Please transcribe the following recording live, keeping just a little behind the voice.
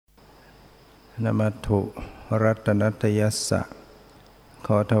นมัตถุรัตนัตยัสสะข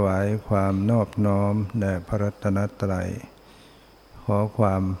อถวายความนอบน้อมแด่พระรัตนตรัยขอคว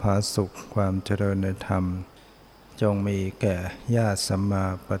ามผาสุขความเจริญในธรรมจงมีแก่ญาติสัมมา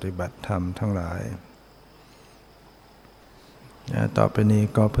ปฏิบัติธรรมทั้งหลายต่อไปนี้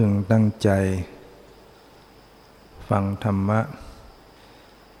ก็พึงตั้งใจฟังธรรมะ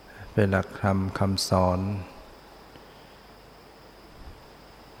เป็นหลักธรรมคำสอน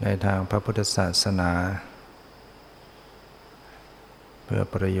ในทางพระพุทธศาสนาเพื่อ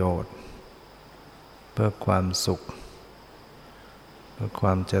ประโยชน์เพื่อความสุขเพื่อคว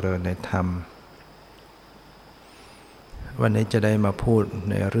ามเจริญในธรรมวันนี้จะได้มาพูด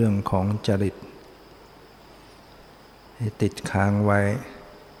ในเรื่องของจริตที่ติดค้างไว้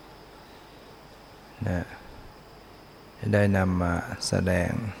นะได้นำมาแสด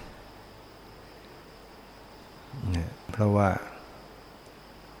งนะเพราะว่า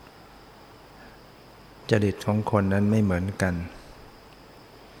จริตของคนนั้นไม่เหมือนกัน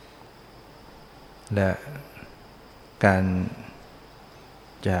และการ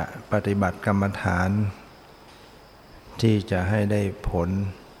จะปฏิบัติกรรมฐานที่จะให้ได้ผล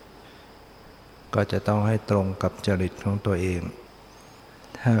ก็จะต้องให้ตรงกับจริตของตัวเอง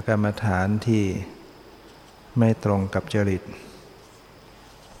ถ้ากรรมฐานที่ไม่ตรงกับจริต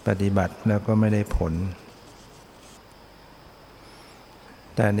ปฏิบัติแล้วก็ไม่ได้ผล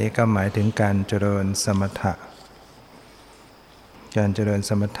แต่นี้ก็หมายถึงการเจริญสมถะการเจริญ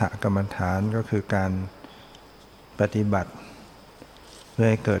สมถะกรรมฐานก็คือการปฏิบัติเพื่อ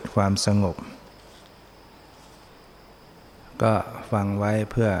ให้เกิดความสงบก็ฟังไว้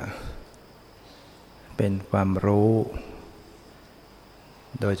เพื่อเป็นความรู้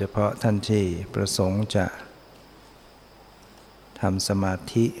โดยเฉพาะท่านที่ประสงค์จะทำสมา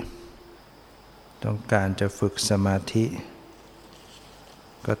ธิต้องการจะฝึกสมาธิ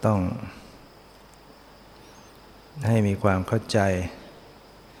ก็ต้องให้มีความเข้าใจ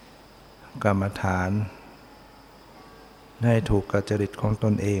กรรมฐานให้ถูกกับจริตของต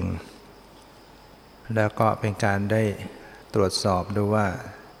นเองแล้วก็เป็นการได้ตรวจสอบดูว่า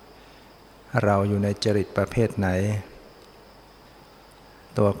เราอยู่ในจริตประเภทไหน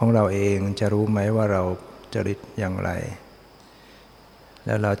ตัวของเราเองจะรู้ไหมว่าเราจริตอย่างไรแ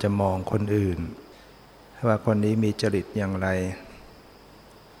ล้วเราจะมองคนอื่นว่าคนนี้มีจริตอย่างไร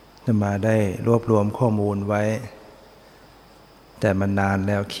จะมาได้รวบรวมข้อมูลไว้แต่มันนานแ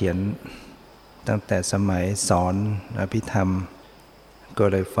ล้วเขียนตั้งแต่สมัยสอนอภิธรรมก็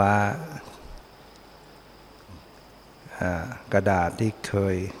เลยฟ้ากระดาษที่เค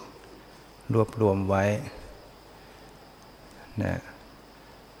ยรวบรวมไว้นะ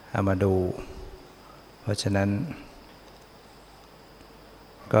เอามาดูเพราะฉะนั้น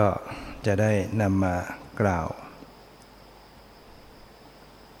ก็จะได้นำมากล่าว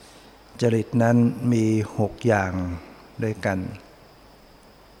จริตนั้นมี6อย่างด้วยกัน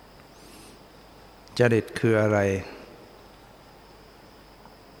จริตคืออะไร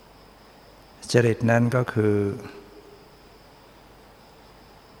จริตนั้นก็คือ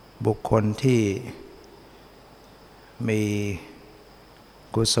บุคคลที่มี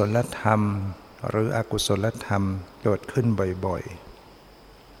กุศลธรรมหรืออกุศลธรรมเกิดขึ้นบ่อย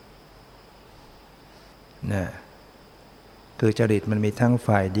ๆนะคือจริตมันมีทั้ง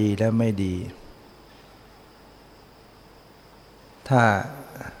ฝ่ายดีและไม่ดีถ้า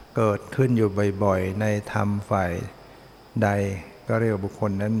เกิดขึ้นอยู่บ่อยๆในธรรมฝ่ายใดก็เรียกว่าบุคค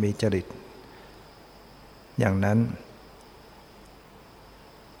ลนั้นมีจริตอย่างนั้น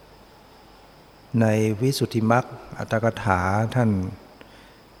ในวิสุทธิมรรคอัตถกถาท่าน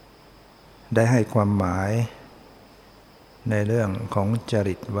ได้ให้ความหมายในเรื่องของจ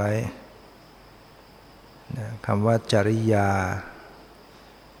ริตไว้คำว่าจริยา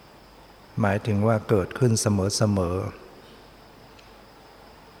หมายถึงว่าเกิดขึ้นเสมอๆ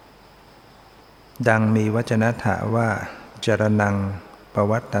ดังมีวจนะถะว่าจรณังป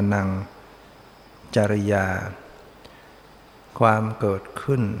วัตตนังจริยาความเกิด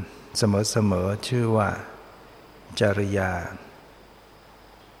ขึ้นเสมอๆชื่อว่าจริยา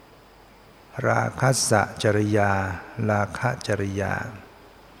ราคัสสะจริยาราคะจริยา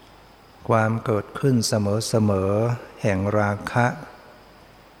ความเกิดขึ้นเสมอๆแห่งราคะ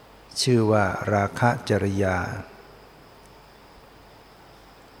ชื่อว่าราคะจริยา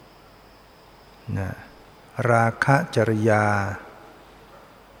ราคะจริยา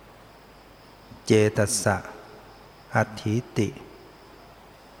เจตสสะอัตถิติ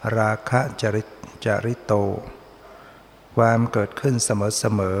ราคะจริโตความเกิดขึ้นเส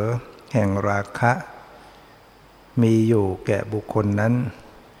มอๆแห่งราคะมีอยู่แก่บุคคลนั้น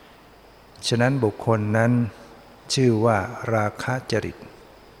ฉะนั้นบุคคลนั้นชื่อว่าราคะจริต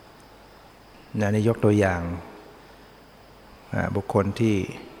นี่ยกตัวอย่างบุคคลที่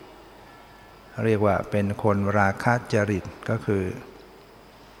เรียกว่าเป็นคนราคะจริตก็คือ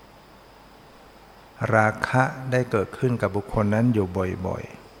ราคะได้เกิดขึ้นกับบุคคลนั้นอยู่บ่อย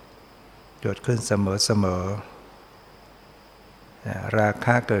ๆเกิดขึ้นเสมอๆราค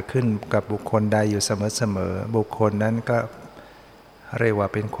ะเกิดขึ้นกับบุคคลใดอยู่เสมอๆบุคคลนั้นก็เรียกว่า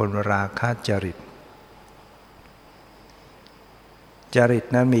เป็นคนราคะจริตจริต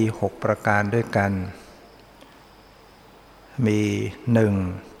นั้นมี6ประการด้วยกันมี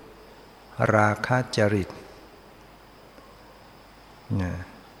1ราคะจริต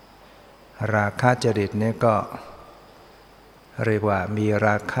ราคะจริตนี่ก็เรียกว่ามีร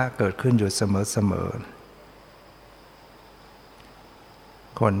าคะเกิดขึ้นอยู่เสมอ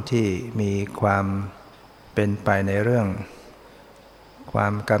ๆคนที่มีความเป็นไปในเรื่องควา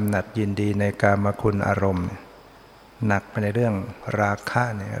มกำหนัดยินดีในกามคุณอารมณ์หนักไปในเรื่องราคะ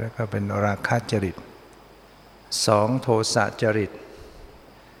เนี่ยแล้วก็เป็นราคะจริต2โทสะจริต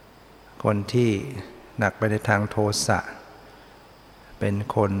คนที่หนักไปในทางโทสะเป็น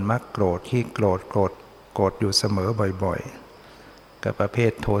คนมักโกรธขี้โกรธอยู่เสมอบ่อยๆกับประเภ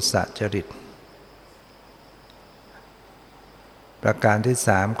ทโทสะจริตประการที่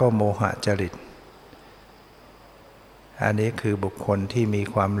3ก็โมหะจริตอันนี้คือบุคคลที่มี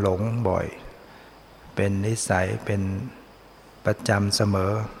ความหลงบ่อยเป็นนิสัยเป็นประจำเสม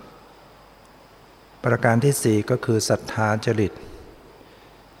อประการที่4ก็คือศรัทธาจริต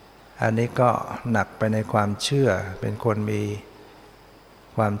อันนี้ก็หนักไปในความเชื่อเป็นคนมี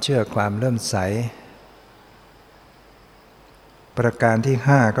ความเชื่อความเลื่อมใสประการที่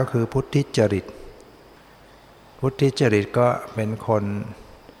5ก็คือพุทธิจริตพุทธิจริตก็เป็นคน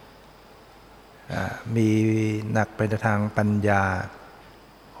มีหนักไปในทางปัญญา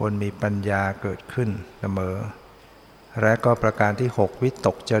คนมีปัญญาเกิดขึ้นเสมอและก็ประการที่6วิต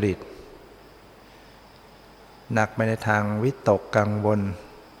กจริตหนักไปในทางวิตกกังวล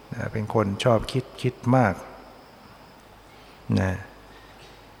เป็นคนชอบคิดมากนะ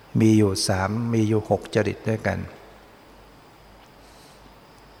มีอยู่6จริตด้วยกัน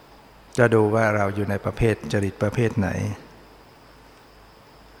จะดูว่าเราอยู่ในประเภทจริตประเภทไหน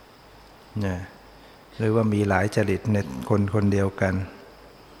นะหรือว่ามีหลายจริตในคนเดียวกัน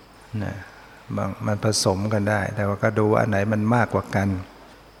นะมันผสมกันได้แต่ว่าก็ดูว่าอันไหนมันมากกว่ากัน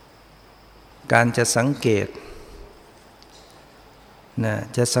การจะสังเกตนะ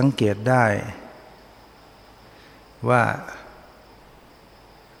จะสังเกตได้ว่า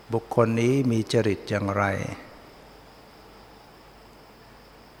บุคคลนี้มีจริตอย่างไร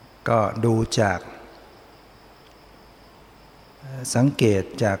ก็ดูจากสังเกต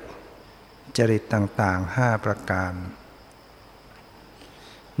จากจริตต่างๆ5ประการ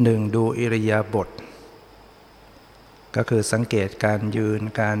1ดูอิริยาบถก็คือสังเกตการยืน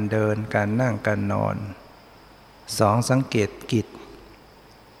การเดินการนั่งการนอน2สังเกตกิจ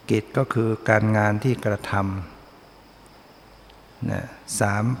ก็คือการงานที่กระทำ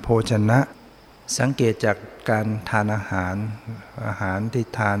3โภชนะสังเกตจากการทานอาหารที่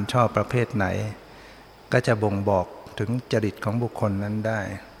ทานชอบประเภทไหนก็จะบ่งบอกถึงจริตของบุคคลนั้นได้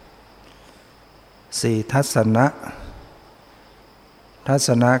4ทัศ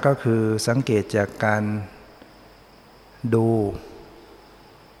นะก็คือสังเกตจากการดู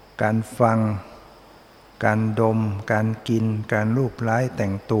การฟังการดมการกินการรูปไล้แต่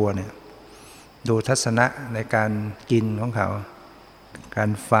งตัวเนี่ยดูทัศนะในการกินของเขากา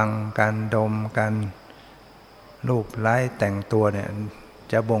รฟังการดมการรูปไล้แต่งตัวเนี่ย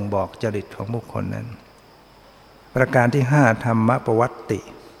จะบ่งบอกจริตของบุคคลนั้นประการที่5ธรรมปวัตติ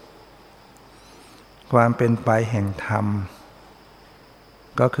ความเป็นไปแห่งธรรม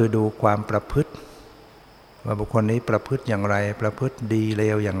ก็คือดูความประพฤติว่าบุคคลนี้ประพฤติอย่างไรประพฤติดีเล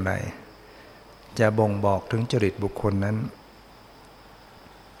วอย่างไรจะบ่งบอกถึงจริตบุคคลนั้น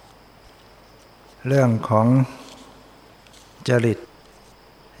เรื่องของจริต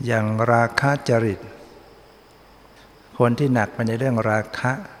อย่างราคะจริตคนที่หนักไปในเรื่องราค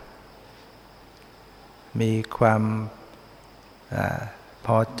ะมีความพ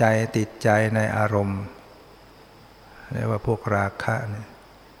อใจติดใจในอารมณ์เรียกว่าพวกราคะเนี่ย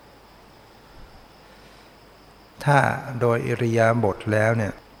ถ้าโดยอิริยาบถแล้วเนี่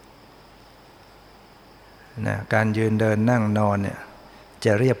ยการยืนเดินนั่งนอนเนี่ยจ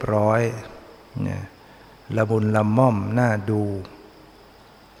ะเรียบร้อยละมุนละม่อมน่าดู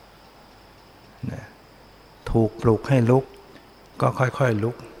ถูกปลุกให้ลุกก็ค่อยๆ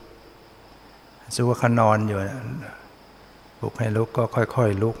ลุกสู้ว่าเขานอนอยู่ปลุกให้ลุกก็ค่อย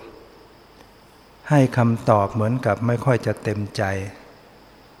ๆลุกให้คำตอบเหมือนกับไม่ค่อยจะเต็มใจ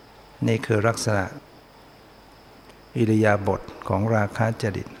นี่คือลักษณะอิริยาบถของราคะจ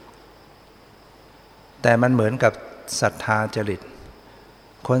ริต แต่มันเหมือนกับศรัทธาจริต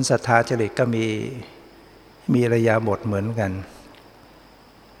คนศรัทธาจริตก็มีอิริยาบถเหมือนกัน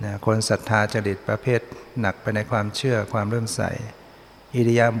นะคนศรัทธาจริตประเภทหนักไปในความเชื่อความเลื่อมใสอิ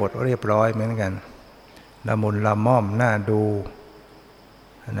ริยาบถเรียบร้อยเหมือนกันละมุนละม่อมน่าดู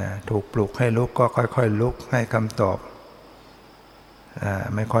นะถูกปลุกให้ลุกก็ค่อยๆลุกให้คำตอบ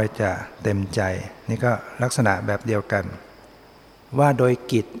ไม่ค่อยจะเต็มใจนี่ก็ลักษณะแบบเดียวกันว่าโดย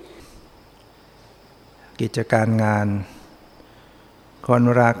กิจการงานคน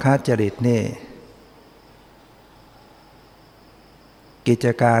ราคะจริตนี่กิจ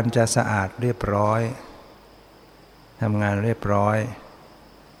การจะสะอาดเรียบร้อยทำงานเรียบร้อย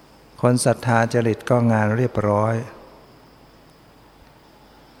คนศรัทธาจริตก็งานเรียบร้อย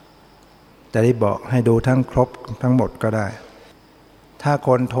แต่ที่บอกให้ดูทั้งครบทั้งหมดก็ได้ถ้าค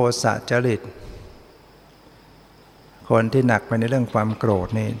นโทสะจริตคนที่หนักไปในเรื่องความโกรธ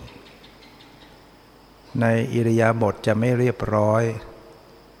นี่ในอิริยาบถจะไม่เรียบร้อย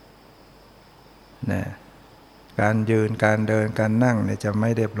นะการยืนการเดินการนั่งเนี่ยจะไม่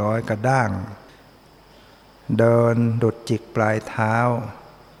เรียบร้อยกระด้างเดินดุดจิกปลายเท้า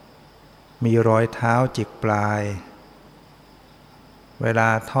มีรอยเท้าจิกปลายเวลา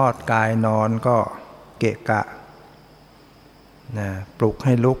ทอดกายนอนก็เกะกะนะปลุกใ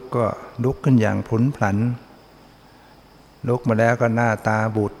ห้ลุกก็ลุกขึ้นอย่างพลุนพลันลุกมาแล้วก็หน้าตา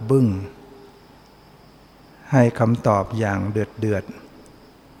บูดบึ้งให้คำตอบอย่างเดือด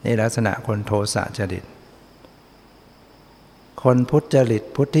นี่ลักษณะคนโทสะจริตคนพุทธจริต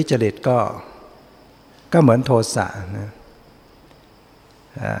พุทธิจริตก็เหมือนโทสะนะ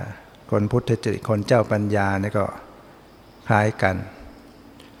คนพุทธจริตคนเจ้าปัญญานี่ก็คล้ายกัน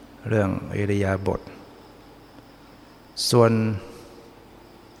เรื่องอิริยาบถส่วน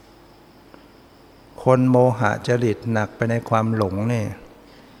คนโมหะจริตหนักไปในความหลงนี่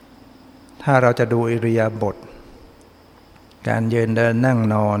ถ้าเราจะดูอิริยาบถการยืนเดินนั่ง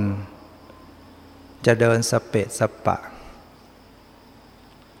นอนจะเดินสเปะสปะ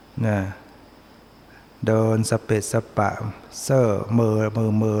นะเดินสเปะสปะเซ่อ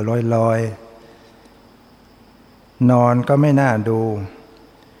มือลอยนอนก็ไม่น่าดู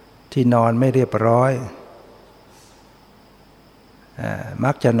ที่นอนไม่เรียบร้อย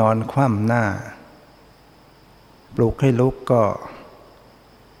มักจะนอนคว่ำหน้าปลุกให้ลุกก็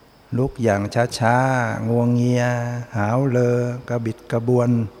ลุกอย่างช้าๆงวงเงียหาวเลอกระบิดกระบวน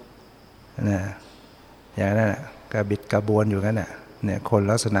นะอย่างนั้นกระบิดกระบวนอยู่งั้นน่ะเนี่ยคน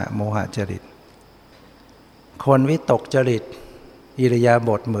ลักษณะโมหะจริตคนวิตกจริตอิริยาบ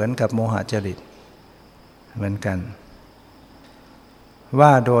ถเหมือนกับโมหะจริตเหมือนกันว่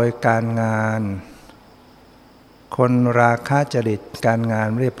าโดยการงานคนราคะจริตการงาน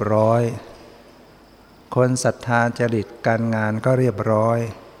เรียบร้อยคนศรัทธาจริตการงานก็เรียบร้อย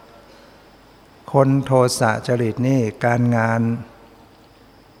คนโทสะจริตนี่การงาน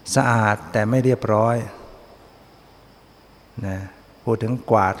สะอาดแต่ไม่เรียบร้อยนะพูดถึง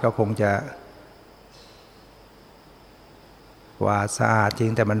กวาดก็คงจะกวาดสะอาดจริ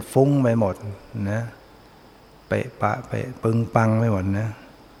งแต่มันฟุ้งไปหมดนะเปะปะเปะปึงปังไปหมดนะ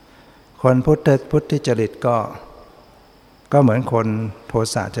คนพุทธิจริตก็เหมือนคนโท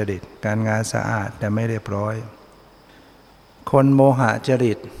สะจริตการงานสะอาดแต่ไม่เรียบร้อยคนโมหะจ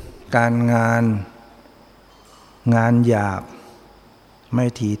ริตการงานหยาบไม่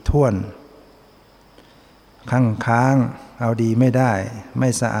ถี่ถ้วนค้างเอาดีไม่ได้ไม่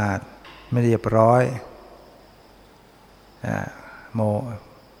สะอาดไม่เรียบร้อย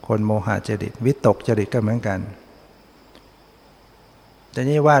คนโมหะจริตวิตกจริตก็เหมือนกันแต่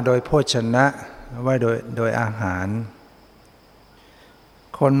นี่ว่าโดยโภชนะว่าโดยอาหาร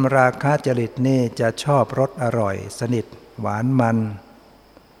คนราคะจริตนี่จะชอบรสอร่อยสนิทหวานมัน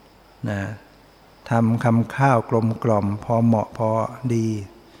นะทำคำข้าวกลมกล่อมพอเหมาะพอดี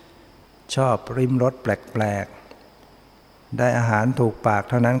ชอบริมรสแปลกๆได้อาหารถูกปาก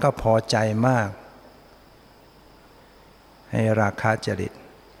เท่านั้นก็พอใจมากให้ราคะจริต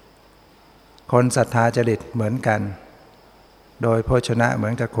คนศรัทธาจริตเหมือนกันโดยโภชนะเหมื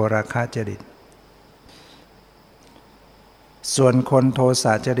อนกับโคราคะจริตส่วนคนโทส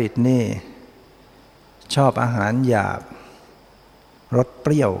ะจริตนี่ชอบอาหารหยาบรสเป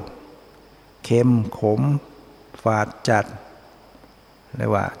รี้ยวเค็มขมฝาดจัดเรีย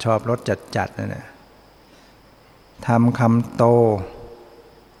กว่าชอบรสจัดนั่นแหละทำคำโต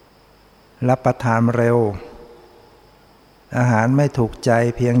รับประทานเร็วอาหารไม่ถูกใจ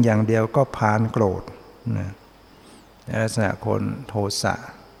เพียงอย่างเดียวก็พานโกรธนะลักษณะคนโทสะ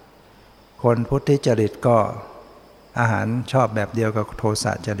คนพุทธิจริตก็อาหารชอบแบบเดียวกับโทส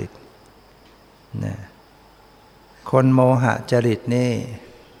ะจริตนะคนโมหะจริตนี่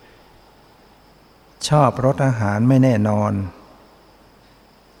ช ชอบรสอาหารไม่แน่นอน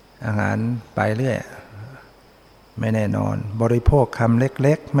อาหารไปเรื่อยไม่แน่นอนบริโภคคำเ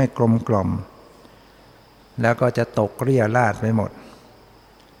ล็กๆไม่กลมกล่อมแล้วก็จะตกเรี่ยราดไปหมด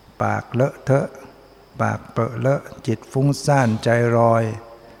ปากเลอะเทอะปากเปรอะเลอะจิตฟุ้งซ่านใจลอย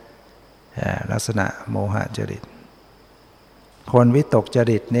ลักษณะโมหะจริตคนวิตกจ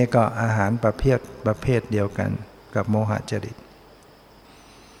ริตนี่ก็อาหารประเภทเดียวกันกับโมหะจริต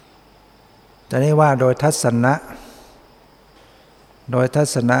จะได้ว่าโดยทั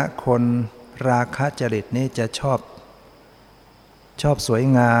ศนะคนราคะจริตนี่จะชอบสวย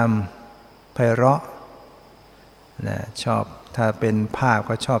งามไพเราะนะชอบถ้าเป็นภาพ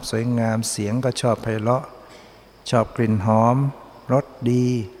ก็ชอบสวยงามเสียงก็ชอบไพเราะชอบกลิ่นหอมรสดี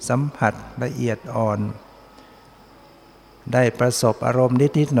สัมผัสละเอียดอ่อนได้ประสบอารมณ์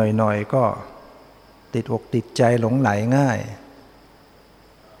นิดๆหน่อยๆก็ติดอกติดใจหลงไหลง่าย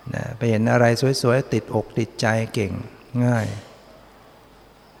นะไปเห็นอะไรสวยๆติดอกติดใจเก่งง่าย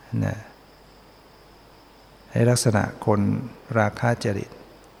นะให้ลักษณะคนราคะจริต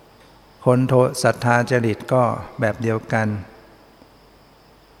คนศรัทธาจริตก็แบบเดียวกัน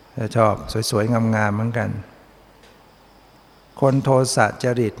ชอบสวยๆงามๆเหมือนกันคนโทสะจ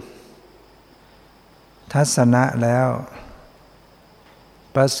ริตทัศนะแล้ว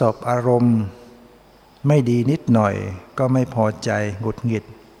ประสบอารมณ์ไม่ดีนิดหน่อยก็ไม่พอใจหงุดหงิด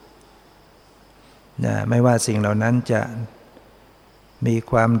นะไม่ว่าสิ่งเหล่านั้นจะมี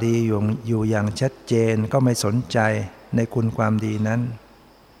ความดีอยู่อย่างชัดเจนก็ไม่สนใจในคุณความดีนั้น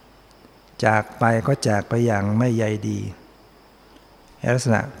จากไปก็จากไปอย่างไม่ใยดีลักษ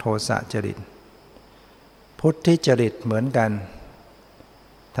ณะโทสะจริตพุทธิจริตเหมือนกัน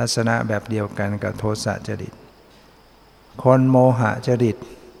ทัศนะแบบเดียวกันกับโทสะจริตคนโมหะจริต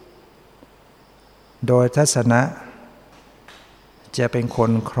โดยทัศนะจะเป็นค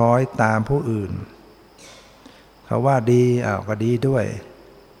นคล้อยตามผู้อื่นเขาว่าดีก็ดีด้วย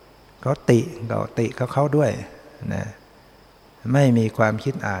เขาติเขาด้วยนะไม่มีความ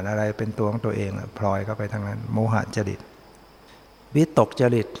คิดอ่านอะไรเป็นตัวของตัวเองพลอยเข้าไปทางนั้นโมหะจริตวิตกจ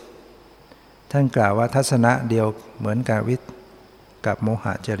ริตท่านกล่าวว่าทัศนะเดียวเหมือนกับโมห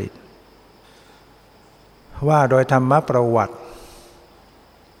ะจริตว่าโดยธรรมประวัติ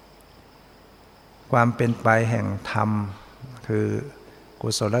ความเป็นไปแห่งธรรมคือกุ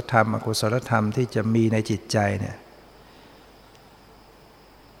ศลธรรมอกุศลธรรมที่จะมีในจิตใจเนี่ย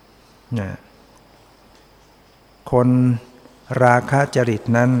คนราคะจริต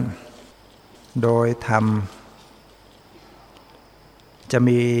นั้นโดยธรรมจะ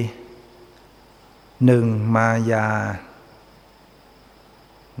มีหนึ่งมายา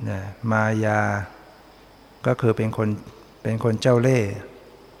มายาก็คือเป็นคนเจ้าเล่ห์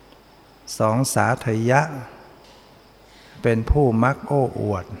สองสาธยะเป็นผู้มักโอ้อ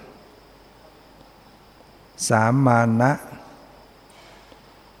วดสามมานะ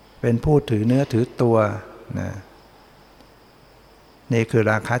เป็นผู้ถือเนื้อถือตัวนะนี่คือ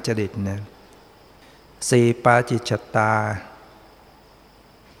ราคะจริตนะสี่ปาจิจฉตา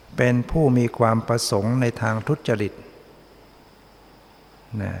เป็นผู้มีความประสงค์ในทางทุจริต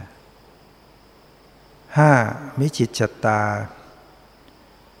นะห้ามิจฉิตตา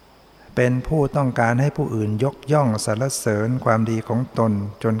เป็นผู้ต้องการให้ผู้อื่นยกย่องสรรเสริญความดีของตน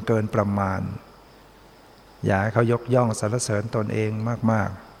จนเกินประมาณอยากให้เขายกย่องสรรเสริญตนเองมาก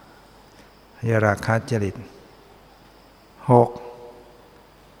ๆราคะจริตหก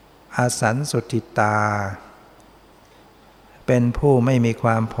อสันสุทธิตาเป็นผู้ไม่มีคว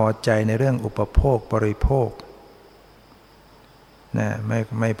ามพอใจในเรื่องอุปโภคบริโภคนะ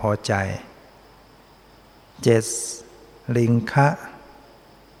ไม่พอใจเจ็ดลิงคะ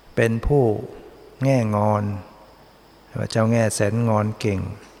เป็นผู้แง่งอนว่าเจ้าแง่แสนงอนเก่ง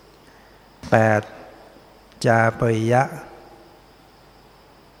แปดจาปริยะ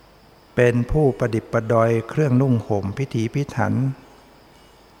เป็นผู้ประดิษฐ์ประดอยเครื่องนุ่งห่มพิถีพิถัน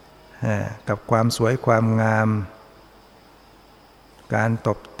กับความสวยความงามการต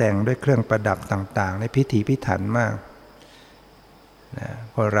กแต่งด้วยเครื่องประดับต่างๆในพิถีพิถันมาก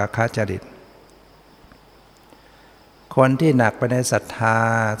คนราคะจริตคนที่หนักไปในศรัทธา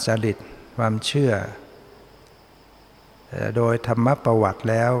จริตความเชื่อโดยธรรมประวัติ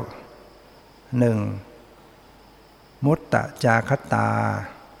แล้วหนึ่งมุตตะจาคตา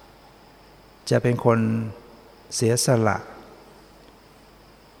จะเป็นคนเสียสละ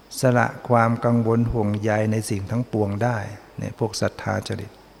ความกังวลห่วงใยในสิ่งทั้งปวงได้เนี่ยพวกศรัทธาจริ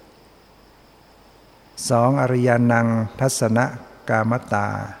ตสองอริยานังทัศนกามตา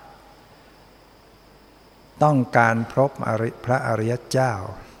ต้องการพบพระอริยเจ้า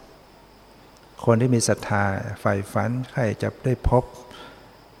คนที่มีศรัทธาใฝ่ฝันใครจะได้พบ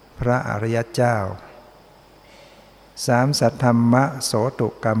พระอริยเจ้า 3. สัทธัมมะโสตุ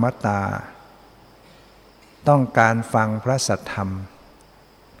กรรมตาต้องการฟังพระสัทธรรม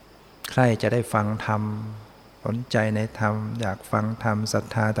ใครจะได้ฟังธรรมสนใจในธรรมอยากฟังธรรมศรัท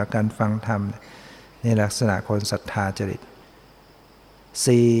ธาต่อการฟังธรรมนี่ลักษณะคนศรัทธาจริต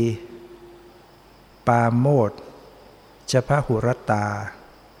 4. ปาโมทย์ชพหุรตา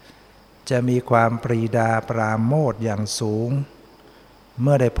จะมีความปรีดาปราโมทย์อย่างสูงเ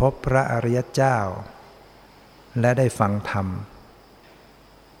มื่อได้พบพระอริยเจ้าและได้ฟังธรรม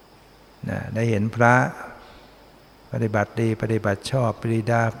ได้เห็นพระปฏิบัติดีปฏิบัติชอบปรี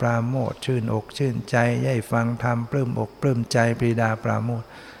ดาปราโมทย์ชื่นอกชื่นใจได้ฟังธรรมปลื้มอกปลื้มใจปรีดาปราโมทย์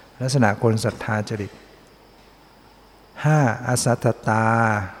ลักษณะคนศรัทธาจริต 5. อสัทธตา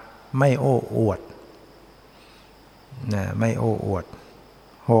ไม่โอ้อวดไม่โอ้อวด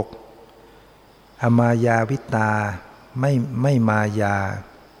 6. อมายาวิตาไม่มายา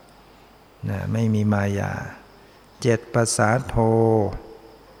ไม่มีมายา 7. ปัสสาโท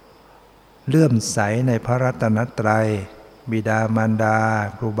เลื่อมใสในพระรัตนตรัยบิดามารดา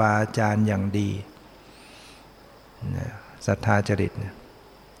ครูบาอาจารย์อย่างดีศรัทธาจริต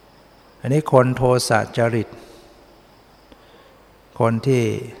อันนี้คนโทสะจริตคนที่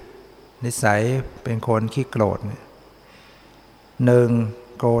นิสัยเป็นคนขี้โกรธ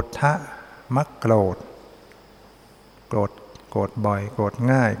1. โกรธะมักโกรธบ่อยโกรธ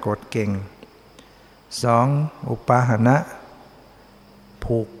ง่ายโกรธเก่ง 2. อุปาหนะ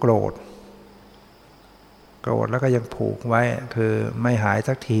ผูกโกรธแล้วก็ยังผูกไว้คือไม่หาย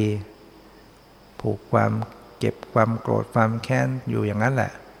สักทีผูกความเก็บความโกรธความแค้นอยู่อย่างนั้นแหล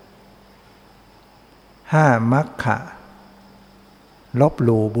ะ 5. มัคคะลบห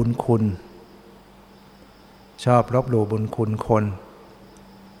ลู่บุญคุณชอบลบหลู่บุญคุณคน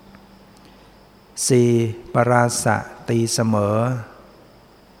 4. ปราศะตีเสมอ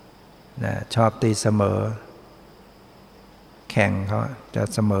ชอบตีเสมอแข่งเขาจะ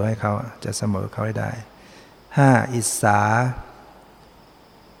เสมอให้เขาจะเสมอเขาให้ได้ 5. อิสสา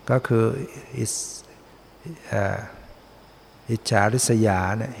ก็คืออิจฉาริษยา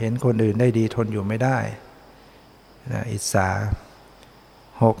เห็นคนอื่นได้ดีทนอยู่ไม่ได้อิสสา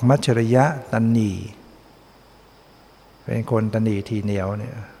 6. มัจฉริยะตัณหีเป็นคนตัณหีทีเหนียวเนี่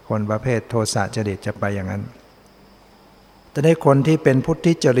ยคนประเภทโทสะจริตจะไปอย่างนั้นแต่ในคนที่เป็นพุท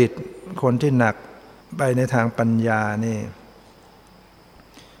ธิจริตคนที่หนักไปในทางปัญญานี่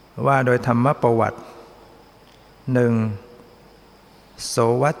ว่าโดยธรรมประวัติ 1. โส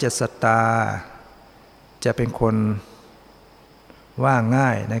วัจจสตาจะเป็นคนว่าง่า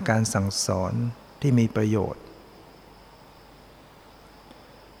ยในการสั่งสอนที่มีประโยชน์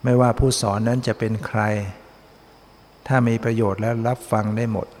ไม่ว่าผู้สอนนั้นจะเป็นใครถ้ามีประโยชน์แล้วรับฟังได้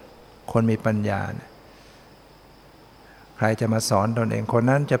หมดคนมีปัญญาใครจะมาสอนตนเองคน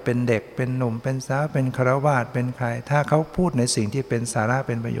นั้นจะเป็นเด็กเป็นหนุ่มเป็นสาวเป็นฆราวาสเป็นใครถ้าเขาพูดในสิ่งที่เป็นสาระเ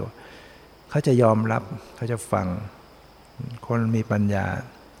ป็นประโยชน์เขาจะยอมรับเขาจะฟังคนมีปัญญา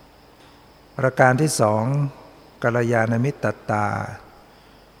ประการที่ 2. กัลยาณมิตรตา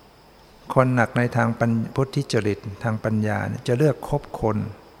คนหนักในทางพุทธิจริตทางปัญญาจะเลือกคบคน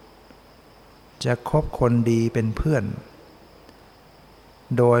จะคบคนดีเป็นเพื่อน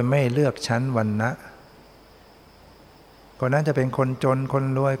โดยไม่เลือกชั้นวรรณะคนนั้นจะเป็นคนจนคน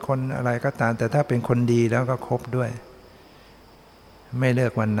รวยคนอะไรก็ตามแต่ถ้าเป็นคนดีแล้วก็คบด้วยไม่เลือ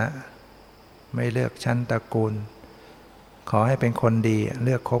กวรรณะไม่เลือกชั้นตระกูลขอให้เป็นคนดีเ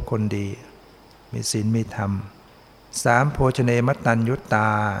ลือกคบคนดีมีศีลมีธรรม 3. โภชเนมตัญยุตา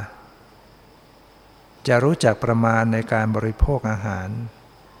จะรู้จักประมาณในการบริโภคอาหาร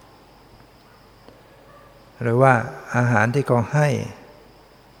หรือว่าอาหารที่เขาใ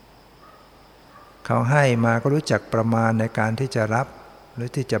ห้มาก็รู้จักประมาณในการที่จะรับหรือ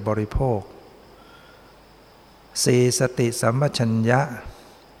ที่จะบริโภค 4. สติสัมปชัญญะ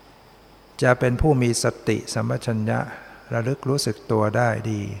จะเป็นผู้มีสติสัมปชัญญะระลึกรู้สึกตัวได้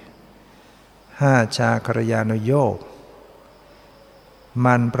ดี 5. ชาครยานุโยค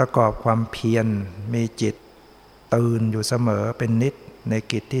มันประกอบความเพียรมีจิตตื่นอยู่เสมอเป็นนิจใน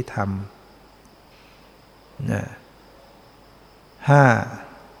กิจที่ทำ 5.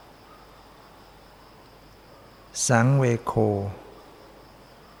 สังเวโค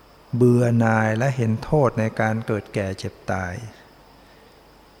เบื่อหน่ายและเห็นโทษในการเกิดแก่เจ็บตาย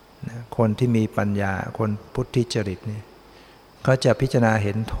คนที่มีปัญญาคนพุทธิจริตนี่เขาจะพิจารณาเ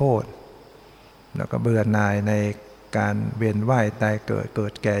ห็นโทษแล้วก็เบื่อหน่ายในการเวียนว่ายตายเกิ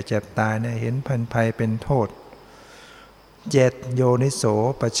ดแก่เจ็บตายเนี่ยเห็นพันภัยเป็นโทษ 7. โยนิโส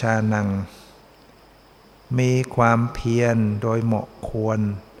ปชานังมีความเพียรโดยเหมาะควร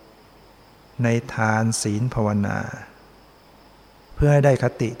ในทานศีลภาวนาเพื่อให้ได้ค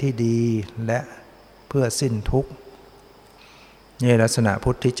ติที่ดีและเพื่อสิ้นทุกข์ นี่ลักษณะ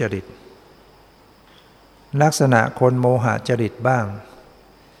พุทธิจริตลักษณะคนโมหจริตบ้าง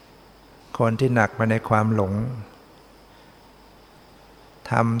คนที่หนักไปในความหลง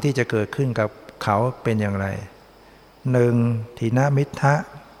ธรรมที่จะเกิดขึ้นกับเขาเป็นอย่างไรหนึ่งถีนมิทธะ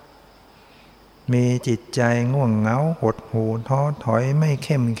มีจิตใจง่วงเหงาหดหู่ท้อถอยไม่เ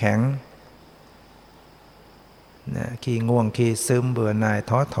ข้มแข็งขี้ง่วงขี้ซึมเบื่อหน่าย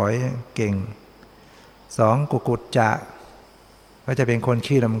ท้อถอยเก่งสองกุกุจจะก็จะเป็นคน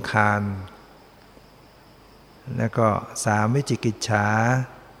ขี้รำคาญแล้วก็สามวิจิกิจฉา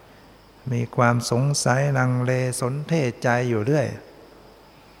มีความสงสัยลังเลสนเทศใจอยู่เรื่อย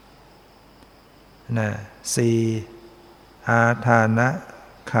สี่อาทานะ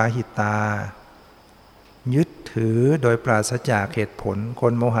คาหิตายึดถือโดยปราศจากเหตุผลค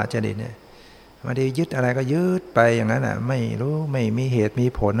นโมหจริตเนี่ยบางทียึดอะไรก็ยึดไปอย่างนั้นไม่รู้ไม่มีเหตุมี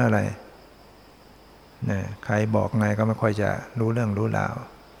ผลอะไรใครบอกไงก็ไม่ค่อยจะรู้เรื่องรู้ราว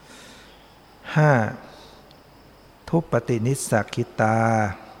ห้าทุปฏินิสสกิตา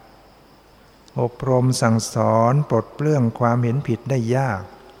อบรมสั่งสอนปลดเปลื้องความเห็นผิดได้ยาก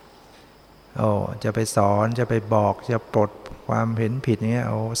จะไปสอนจะไปบอกจะปลดความเห็นผิดอย่างเงี้ย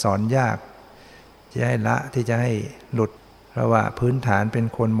สอนยากจะให้ละที่จะให้หลุดเพราะว่าพื้นฐานเป็น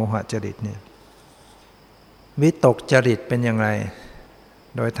คนโมหจริตเนี่ยวิตกจริตเป็นอย่างไร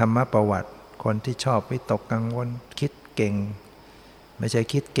โดยธรรมประวัติคนที่ชอบวิตกกังวลคิดเก่งไม่ใช่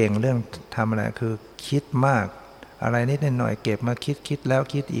คิดเก่งเรื่องทำอะไรคือคิดมากอะไรนิดหน่อยเก็บมาคิดแล้ว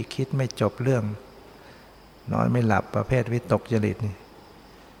คิดอีกคิดไม่จบเรื่องนอนไม่หลับประเภทวิตกจริตนี่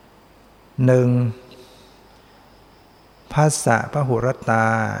หนึ่งภาษะพหุรตา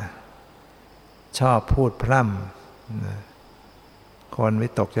ชอบพูดพร่ำคนวิ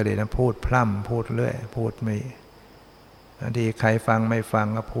ตกจริตนะพูดพร่ำพูดเรื่อยพูดไม่บางทีใครฟังไม่ฟัง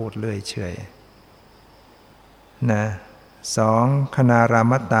ก็พูดเรื่อยเฉยสองคณารา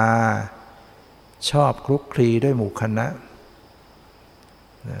มตาชอบคลุกคลีด้วยหมู่คณะ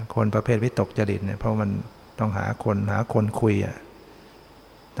คนประเภทวิตกจริตเนี่ยเพราะมันต้องหาคนคุย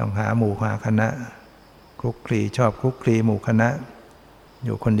ต้องหาหมู่หาคณะคลุกคลีชอบคลุกคลีหมู่คณะอ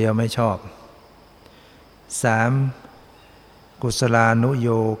ยู่คนเดียวไม่ชอบสามกุศลานุโย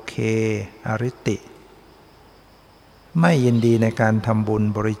เคอริติไม่ยินดีในการทำบุญ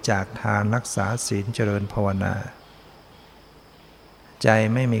บริจาคทานรักษาศีลเจริญภาวนาใจ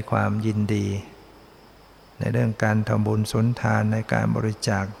ไม่มีความยินดีในเรื่องการทำบุญสุนทานในการบริ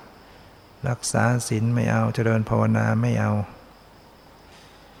จาครักษาศีลไม่เอาเจริญภาวนาไม่เอา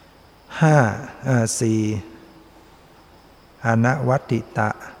สี่อนวัตติตะ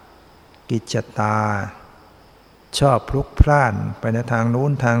กิจจตาชอบพลุกพล่านไปในทางนู้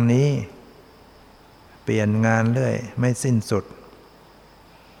นทางนี้เปลี่ยนงานเรื่อยไม่สิ้นสุด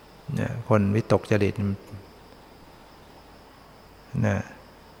คนวิตกจริต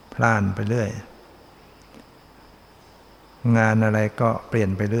พล่านไปเรื่อยงานอะไรก็เปลี่ยน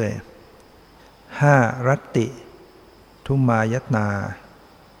ไปเรื่อยห้ารัตติทุมายตนา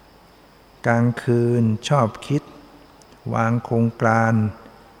กลางคืนชอบคิดวางโครงการ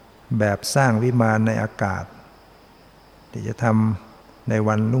แบบสร้างวิมานในอากาศที่จะทำใน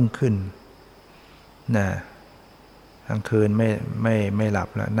วันรุ่งขึ้นกลางคืนไม่หลับ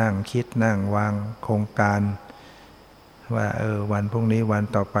แล้วนั่งคิดนั่งวางโครงการว่าวันพรุ่งนี้วัน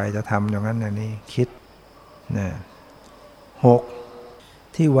ต่อไปจะทำอย่างนั้นอย่างนี้คิดหก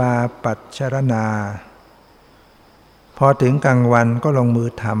ที่วาปัจฉรณาพอถึงกลางวันก็ลงมือ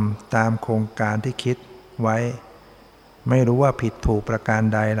ทำตามโครงการที่คิดไว้ไม่รู้ว่าผิดถูกประการ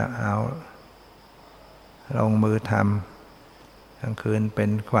ใดละเอาลงมือทำกลางคืนเป็น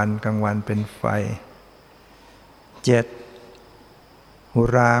ควันกลางวันเป็นไฟเจ็ดหุ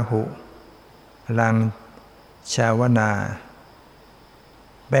ราหุลังชาวนา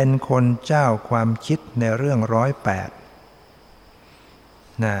เป็นคนเจ้าความคิดในเรื่อง108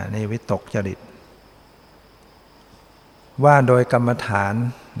ในวิตกจริตว่าโดยกรรมฐาน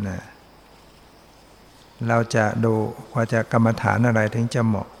เราจะดูว่าจะกรรมฐานอะไรถึงจะ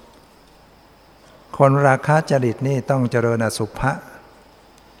เหมาะคนราคะจริตนี่ต้องเจริญอสุ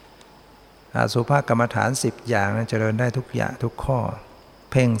ภะกรรมฐาน10อย่างเจริญได้ทุกอย่างทุกข้อ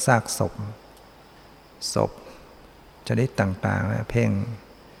เพ่งซากศพชนิดต่างๆเพ่ง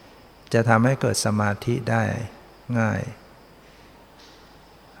จะทำให้เกิดสมาธิได้ง่าย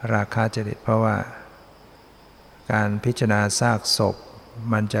ราคะจริตเพราะว่าการพิจารณาซากศพ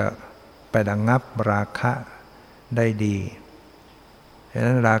มันจะไประงับราคะได้ดีเพราะฉะ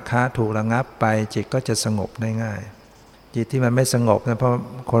นั้นราคะถูกระงับไปจิตก็จะสงบได้ง่ายจิตที่มันไม่สงบนะเพราะ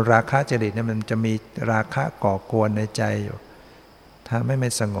คนราคะจริตเนี่ยมันจะมีราคะก่อกวนในใจอยู่ทำให้ไม่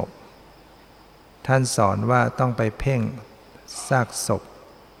สงบท่านสอนว่าต้องไปเพ่ง ซากศพ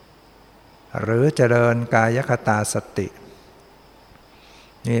หรือเจริญกายคตาสติ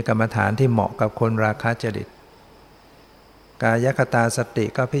นี่กรรมฐานที่เหมาะกับคนราคะจริตกายคตาสติ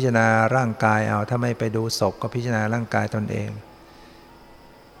ก็พิจารณาร่างกายเอาถ้าไม่ไปดูศพก็พิจารณาร่างกายตนเอง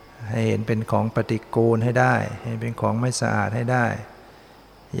ให้เห็นเป็นของปฏิกูลให้ได้ให้เป็นของไม่สะอาดให้ได้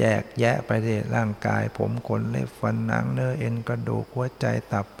แยกแยะไปที่ร่างกายผมขนเล็บฟันหนังเนื้อเอ็นกระดูกหัวใจ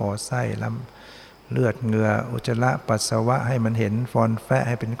ตับปอดไส้ลำเลือดเหงื่ออุจจาระปัสสาวะให้มันเห็นฟอนแฟะใ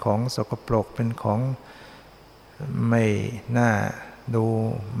ห้เป็นของสกปรกเป็นของไม่น่าดู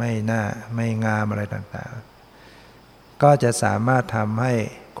ไม่น่าไม่งามอะไรต่างๆก็จะสามารถทำให้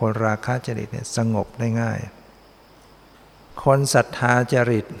คนราคะจริตเนี่ยสงบได้ง่ายคนศรัทธาจ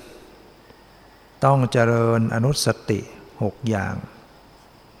ริตต้องเจริญอนุสติ6อย่าง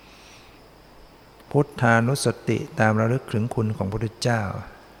พุทธานุสติตามระลึกถึงคุณของพระพุทธเจ้า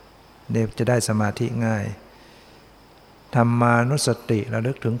เนี่ยจะได้สมาธิง่ายธรรมานุสติระ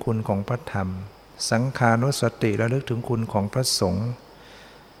ลึกถึงคุณของพระธรรมสังขานุสติระลึกถึงคุณของพระสงฆ์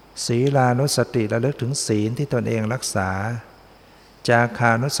ศีลานุสติระลึกถึงศีลที่ตนเองรักษาจาค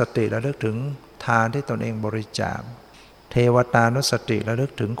านุสติระลึกถึงทานที่ตนเองบริจาคเทวตานุสติระลึ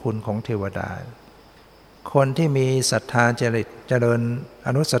กถึงคุณของเทวดาคนที่มีศรัทธาจริตเจริญอ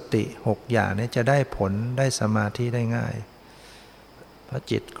นุสติ6อย่างนี้จะได้ผลได้สมาธิได้ง่ายเพราะ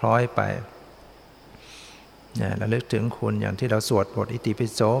จิตคล้อยไประลึกถึงคุณอย่างที่เราสวดบทอิติปิ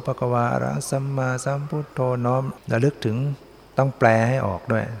โสภควาอะระสัมมาสัมพุทโธน้อมระลึกถึงต้องแปลให้ออก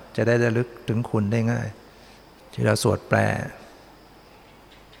ด้วยจะได้ระลึกถึงคุณได้ง่ายที่เราสวดแปล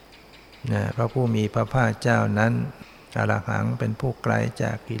พระผู้มีพระภาคเจ้านั้นอรหังเป็นผู้ไกลจ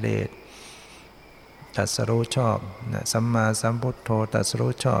ากกิเลสตรัสรู้ชอบสัมมาสัมพุทโธตรัส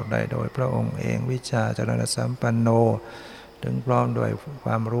รู้ชอบได้โดยพระองค์เองวิชาจรณสัมปันโนถึงพร้อมด้วยค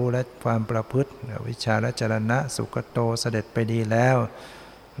วามรู้และความประพฤติวิชาและจรณะสุขโตเสด็จไปดีแล้ว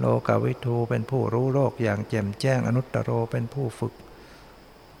โลกวิทูเป็นผู้รู้โลกอย่างแจ่มแจ้งอนุตตโรเป็นผู้ฝึก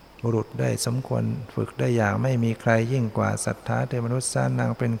บุรุษได้สมควรฝึกได้อย่างไม่มีใครยิ่งกว่าสัทธาเทวมนุษย์สร้างนา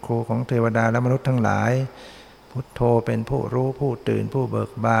งเป็นครูของเทวดาและมนุษย์ทั้งหลายพุทโธเป็นผู้รู้ผู้ตื่นผู้เบิ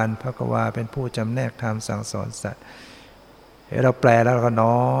กบานภควาเป็นผู้จำแนกธรรมสั่งสอนสัตว์เราแปลแล้วเราก็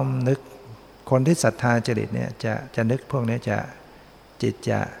น้อมนึกคนที่ศรัทธาจริตเนี่ยจะนึกพวกนี้จะจิต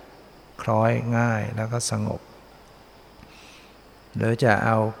จะคล้อยง่ายแล้วก็สงบหรือจะเอ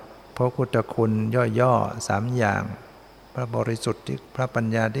าพระพุทธคุณย่อๆ3อย่างพระบริสุทธิ์ที่พระปัญ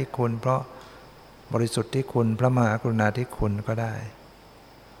ญาที่คุณเพราะบริสุทธิ์ที่คุณพระมหากรุณาธิคุณก็ได้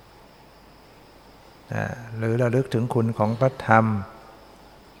หรือระลึกถึงคุณของพระธรรม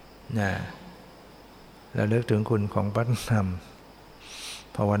ระลึกถึงคุณของพระธรรม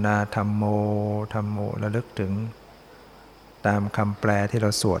ภาวนาธัมโมธัมโมระลึกถึงตามคำแปลที่เรา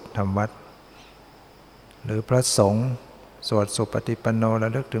สวดทำวัดหรือพระสงฆ์สวดสุปฏิปันโนระ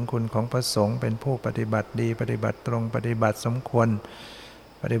ลึกถึงคุณของพระสงฆ์เป็นผู้ปฏิบัติดีปฏิบัติตรงปฏิบัติสมควร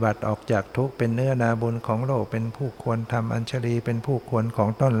ปฏิบัติออกจากทุกข์เป็นเนื้อนาบุญของโลกเป็นผู้ควรทำอัญชลีเป็นผู้ควรของ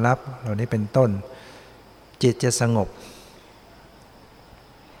ต้อนรับเหล่านี้เป็นต้นจิตจะสงบ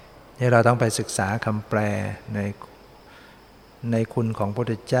นี่เราต้องไปศึกษาคำแปลในคุณของพระพุท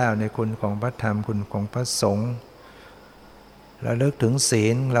ธเจ้าในคุณของพระธรรมคุณของพระสงฆ์ระลึกถึงศี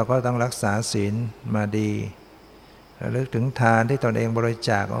ลเราก็ต้องรักษาศีลมาดีระลึกถึงทานที่ตนเองบริ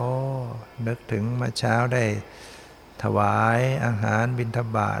จาคนึกถึงเมื่อเช้าได้ถวายอาหารบิณฑ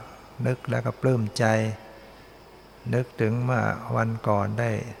บาตนึกแล้วก็ปลื้มใจนึกถึงเมื่อวันก่อนไ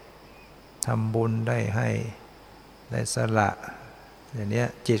ด้ทำบุญได้ให้ได้สละอย่างนี้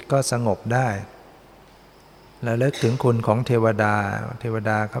จิตก็สงบได้แล้วระลึกถึงคุณของเทวดา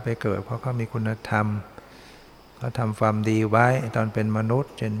เขาไปเกิดเพราะเขามีคุณธรรมเขาทำความดีไว้ตอนเป็นมนุษ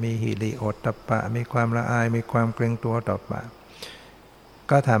ย์เช่นมีหิริโอตตัปปะมีความละอายมีความเกรงตัวต่อบาป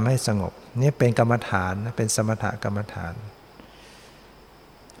ก็ทำให้สงบนี่เป็นกรรมฐานเป็นสมถกรรมฐาน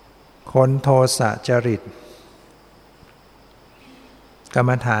คนโทสะจริตกรร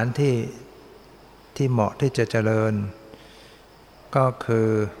มฐานที่เหมาะที่จะเจริญก็คือ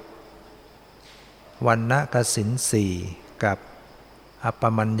วัณณกสิณสี่กับอัปป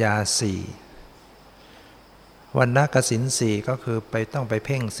มัญญาสี่วัณณกสิณสี่ก็คือต้องไปเ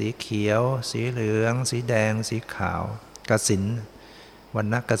พ่งสีเขียวสีเหลืองสีแดงสีขาวกสิณวัณ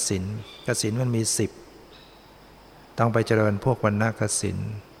ณกสิณมันมี10ต้องไปเจริญพวกวัณณกสิณ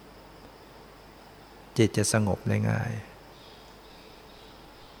จิตจะสงบได้ง่าย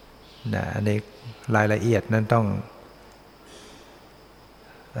อันนี้รายละเอียดนั้นต้อง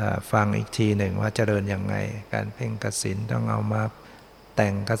ฟังอีกทีหนึ่งว่าเจริญยังไงการเพ่งกสิณต้องเอามาแต่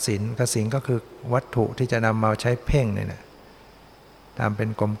งกสิณก็คือวัตถุที่จะนำมาใช้เพ่งเนี่ยนะทำเป็น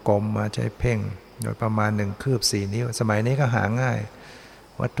กลมๆมาใช้เพ่ง โดยประมาณ1 คืบ 4 นิ้วสมัยนี้ก็หาง่าย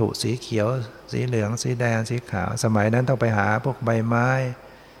วัตถุสีเขียวสีเหลืองสีแดงสีขาวสมัยนั้นต้องไปหาพวกใบไม้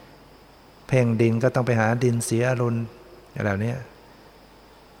เพ่งดินก็ต้องไปหาดินสีอรุณอะไรแบบนี้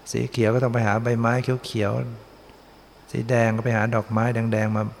สีเขียวก็ต้องไปหาใบไม้เขียวๆสีแดงก็ไปหาดอกไม้แดง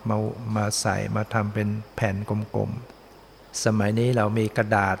ๆมาใส่มาทำเป็นแผ่นกลมๆสมัยนี้เรามีกระ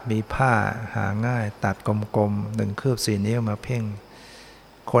ดาษมีผ้าหาง่ายตัดกลมๆ1 คืบ 4 นิ้วมาเพ่ง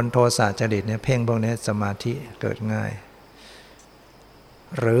คนโทสะจริตเนี่ยเพ่งพวกนี้สมาธิเกิดง่าย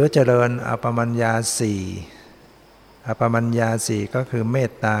หรือเจริญอปมัญญาสี่อปมัญญาสี่ก็คือเม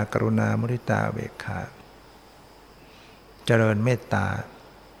ตตากรุณามุทิตาอุเบกขาเจริญเมตตา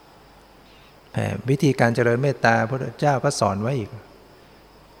แผ่วิธีการเจริญเมตตาพระพุทธเจ้าก็สอนไว้อีก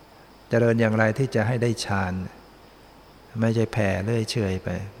เจริญอย่างไรที่จะให้ได้ฌานไม่ใช่แผ่เรื่อยเฉยไป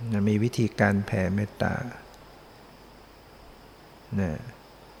มีวิธีการแผ่เมตตาเนี่ย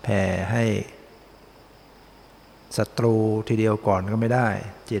แผ่ให้ศัตรูทีเดียวก่อนก็ไม่ได้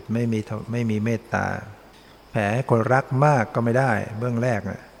จิตไม่มีเมตตาแผ่ให้คนรักมากก็ไม่ได้เบื้องแรก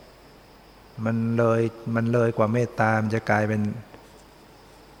มันเลยกว่าเมตตามันจะกลายเป็น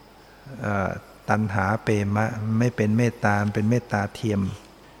ตัณหาเปรมะไม่เป็นเมตตาเป็นเมตตาเทียม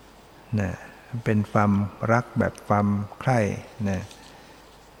นะเป็นความรักแบบความใคร่นะ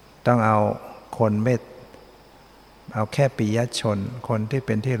ต้องเอาคนเอาแค่ปิยชนคนที่เ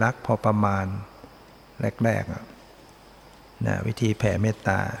ป็นที่รักพอประมาณแรกๆนะวิธีแผ่เมตต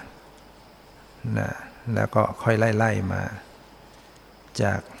านะแล้วก็ค่อยไล่มาจ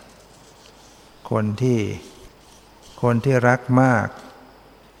ากคนที่รักมาก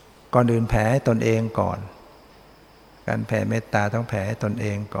ก่อนอื่นแผ่ให้ตนเองก่อนการแผ่เมตตาต้องแผ่ให้ตนเอ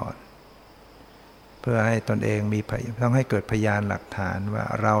งก่อนเพื่อให้ตนเองต้องให้เกิดพยานหลักฐานว่า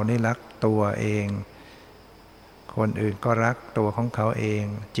เรานี่รักตัวเองคนอื่นก็รักตัวของเขาเอง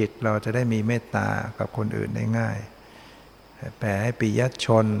จิตเราจะได้มีเมตตากับคนอื่นได้ง่ายแผ่ให้ปิยช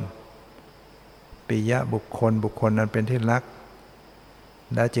นปิยบุคคลนั้นเป็นที่รัก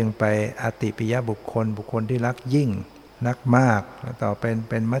แล้วจึงไปอติปิยบุคคลที่รักยิ่งรักมากแล้วต่อ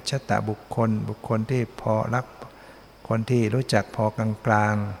เป็นมัชฌตบุคคลที่พอรักคนที่รู้จักพอกลา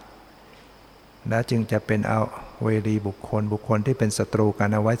งๆแล้วจึงจะเป็นเอาเวรีบุคคลที่เป็นศัตรูกัน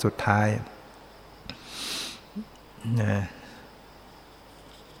เอาไว้สุดท้ายนะ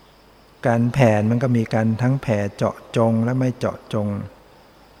การแผ่มันก็มีการทั้งแผ่เจาะจงและไม่เจาะจง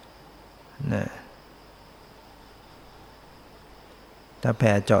นะถ้าแ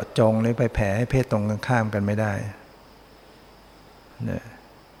ผ่เจาะจงหรือไปแผ่ให้เพศตรงกันข้ามกันไม่ได้นะ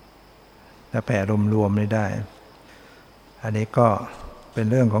ถ้าแผ่รวมๆไม่ได้อันนี้ก็เป็น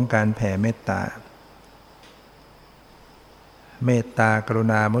เรื่องของการแผ่เมตตาเมตตากรุ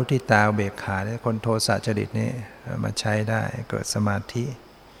ณามุทิตาอุเบกขาเนี่ยคนโทสะจริตนี่มาใช้ได้เกิดสมาธิ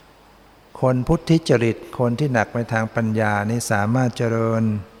คนพุทธิจริตคนที่หนักไปทางปัญญานี่สามารถเจริญ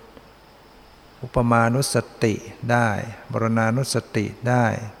อุปมานุสติได้บรณานุสติได้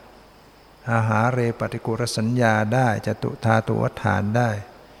อาหาเรปฏิกูรสัญญาได้จตุธาตุวัฏฐานได้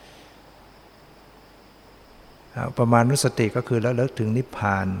อุปมานุสติก็คือระลึกถึงนิพพ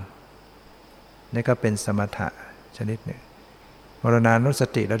านนี่ก็เป็นสมถะชนิดหนึ่งมรณานุส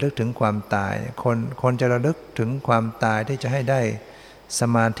ติระลึกถึงความตายคนจะระลึกถึงความตายที่จะให้ได้ส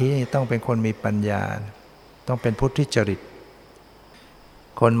มาธิต้องเป็นคนมีปัญญาต้องเป็นพุทธิจริต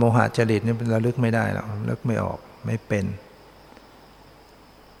คนโมหะจริตนี่ระลึกไม่ได้หรอกระลึกไม่ออกไม่เป็น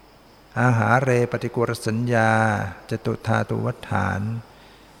อาหาเรปฏิกูรสัญญาจตุธาตุวัฏฐาน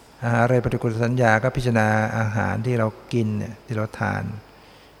อาหาเรปฏิกูรสัญญาก็พิจารณาอาหารที่เรากินเนี่ยที่เราทาน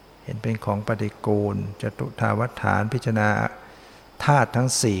เห็นเป็นของปฏิกูลจตุธาวัฏฐานพิจารณาธาตุทั้ง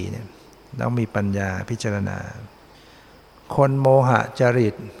4เนี่ยต้องมีปัญญาพิจารณาคนโมหะจริ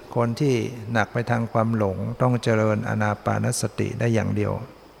ตคนที่หนักไปทางความหลงต้องเจริญอานาปานสติได้อย่างเดียว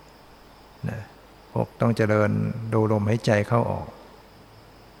นะพวกต้องเจริญดูลมหายใจเข้าออก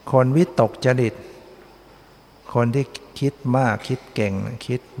คนวิตกจริตคนที่คิดมากคิดเก่ง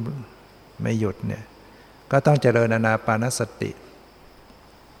คิดไม่หยุดเนี่ยก็ต้องเจริญอานาปานสติ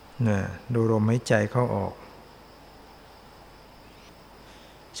นะดูลมหายใจเข้าออก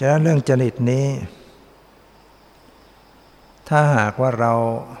ฉะนั้นเรื่องจริตนี้ถ้าหากว่าเรา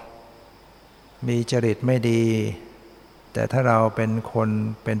มีจริตไม่ดีแต่ถ้าเราเป็นคน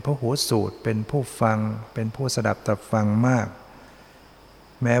เป็นผู้หูสูตรเป็นผู้ฟังเป็นผู้สดับตับฟังมาก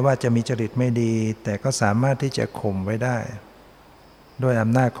แม้ว่าจะมีจริตไม่ดีแต่ก็สามารถที่จะข่มไว้ได้ด้วยอ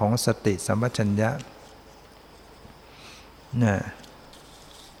ำนาจของสติสัมปชัญญะนะ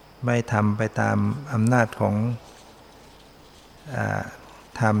ไม่ทำไปตามอำนาจของ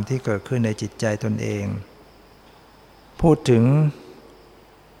ธรรมที่เกิดขึ้นในจิตใจตนเองพูดถึง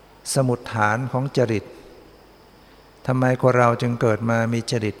สมุฏฐานของจริตทำไมคนเราจึงเกิดมามี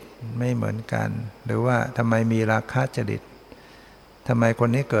จริตไม่เหมือนกันหรือว่าทำไมมีราคะจริตทำไมคน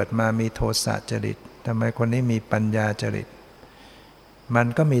นี้เกิดมามีโทสะจริตทำไมคนนี้มีปัญญาจริตมัน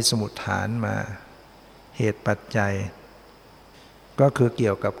ก็มีสมุฏฐานมาเหตุปัจจัยก็คือเกี่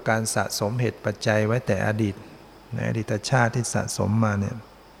ยวกับการสะสมเหตุปัจจัยไว้แต่อดีตในอดีตชาติที่สะสมมาเนี่ย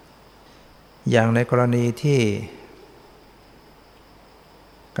อย่างในกรณีที่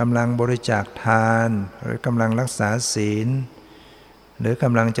กำลังบริจาคทานหรือกำลังรักษาศีลหรือก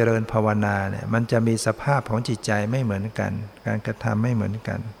ำลังเจริญภาวนาเนี่ยมันจะมีสภาพของจิตใจไม่เหมือนกันการกระทำไม่เหมือน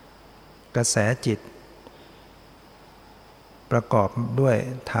กันกระแสจิตประกอบด้วย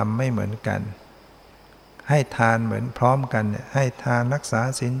ธรรมไม่เหมือนกันให้ทานเหมือนพร้อมกันเนี่ยให้ทานรักษา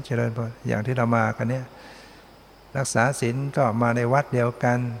ศีลเจริญอย่างที่เรามากันเนี่ยรักษาศีลก็มาในวัดเดียว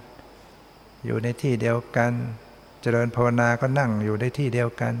กันอยู่ในที่เดียวกันเจริญภาวนาก็นั่งอยู่ในที่เดียว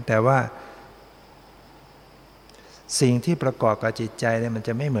กันแต่ว่าสิ่งที่ประกอบกับจิตใจเนี่ยมันจ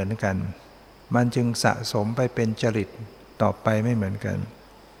ะไม่เหมือนกันมันจึงสะสมไปเป็นจริตต่อไปไม่เหมือนกัน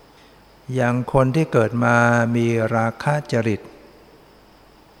อย่างคนที่เกิดมามีราคะจริต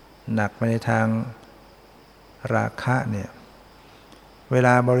หนักไปในทางราคะเนี่ยเวล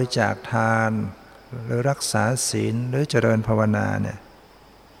าบริจาคทานหรือรักษาศีลหรือเจริญภาวนาเนี่ย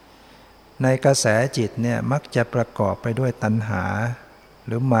ในกระแสจิตเนี่ยมักจะประกอบไปด้วยตัณหาห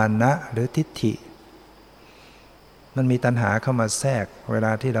รือมานะหรือทิฏฐิมันมีตัณหาเข้ามาแทรกเวล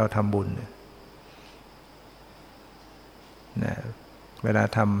าที่เราทำบุญนะเวลา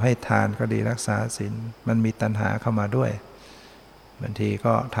ทำให้ทานก็ดีรักษาศีลมันมีตัณหาเข้ามาด้วยบางที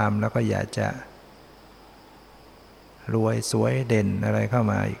ก็ทำแล้วก็อยากจะรวยสวยเด่นอะไรเข้า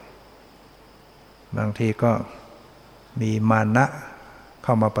มาอีกบางทีก็มีมานะเ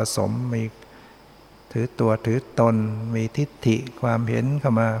ข้ามาผสมมีถือตัวถือตนมีทิฏฐิความเห็นเข้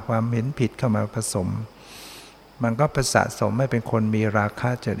ามาความเห็นผิดเข้ามาผสมมันก็ประสะสมให้เป็นคนมีราคะ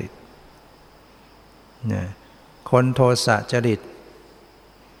จริตเนี่ยคนโทสะจริต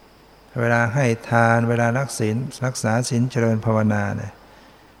เวลาให้ทานเวลารักษาศีลเจริญภาวนาเนี่ย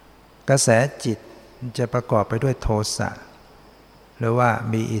กระแสจิตจะประกอบไปด้วยโทสะหรือว่า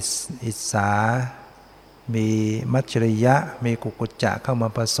มีอิจฉามีมัจฉริยะมีกุกุจจะเข้ามา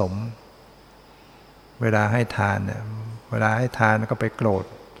ผสมเวลาให้ทานเนี่ยเวลาให้ทานก็ไปโกรธ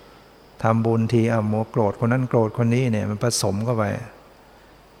ทำบุญทีเอาโมโกรธคนนั้นโกรธคนนี้เนี่ยมันผสมเข้าไป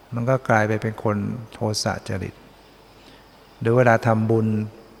มันก็กลายไปเป็นคนโทสะจริตหรือเวลาทำบุญ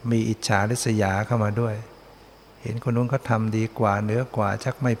มีอิจฉาริษยาเข้ามาด้วยเห็นคนนู้นเขาทำดีกว่าเหนือกว่า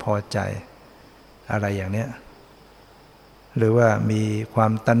ชักไม่พอใจอะไรอย่างเนี้ยหรือว่ามีควา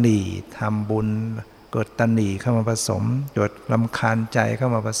มตณีทำบุญเกิดตณีเข้ามาผสมเกิดรำคาญใจเข้า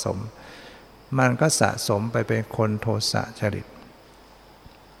มาผสมมันก็สะสมไปเป็นคนโทสะจริต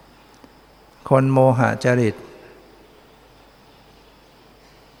คนโมหะจริต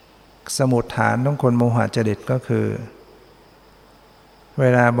สมุฏฐานของคนโมหะจริตก็คือเว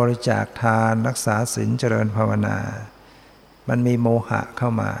ลาบริจาคทานรักษาศีลเจริญภาวนามันมีโมหะเข้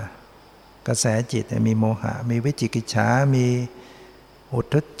ามากระแสจิตมีโมหะมีวิจิกิจฉามีอุท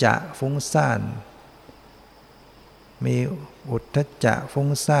ธัจจะฟุ้งซ่านมีอุทธัจจะฟุ้ง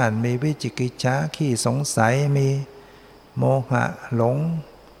ซ่านมีวิจิกิจฉาขี้สงสัยมีโมหะหลง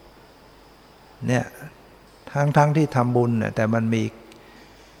เนี่ยทั้งที่ทำบุญแต่มันมี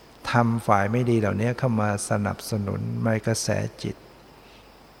ทำฝ่ายไม่ดีเหล่านี้เข้ามาสนับสนุนไม่กระแสจิต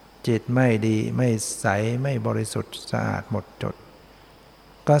ไม่ดีไม่ใสไม่บริสุทธิ์สะอาดหมดจด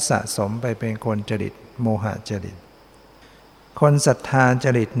ก็สะสมไปเป็นคนจริตโมหะจริตคนศรัทธาจ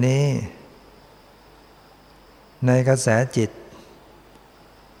ริตนี้ในกระแสจิต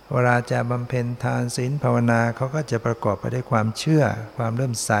เวลาจะบำเพ็ญทานศีลภาวนาเขาก็จะประกอบไปด้วยความเชื่อความเลื่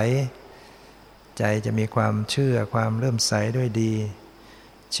อมใสใจจะมีความเชื่อความเลื่อมใสด้วยดี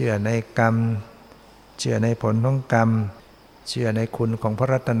เชื่อในกรรมเชื่อในผลของกรรมเชื่อในคุณของพระ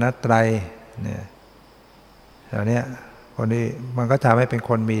รัตนตรัยเนี่ยเหล่านี้คนนี้มันก็ทำให้เป็น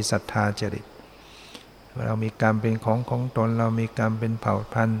คนมีศรัทธาจริตเรามีกรรมเป็นของตนเรามีกรรมเป็นเผ่า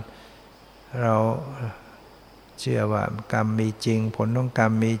พันธุ์เราเชื่อว่ากรรมมีจริงผลของกรร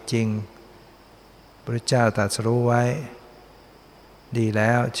มมีจริงพระเจ้าตรัสรู้ไว้ดีแ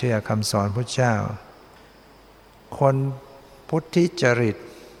ล้วเชื่อคำสอนพระเจ้าคนพุทธิจริต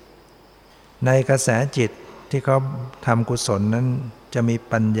ในกระแสจิตที่เขาทำกุศลนั้นจะมี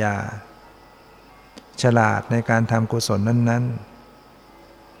ปัญญาฉลาดในการทำกุศลนั้น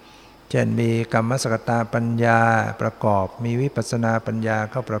ๆเช่นมีกรรมสกตาปัญญาประกอบมีวิปัสสนาปัญญา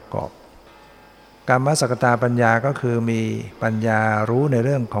เข้าประกอบกรรมสกตาปัญญาก็คือมีปัญญารู้ในเ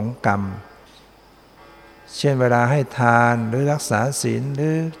รื่องของกรรม เช่นเวลาให้ทานหรือรักษาศีลหรื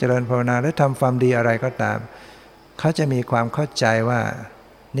อเจริญภาวนาหรือทำความดีอะไรก็ตามเขาจะมีความเข้าใจว่า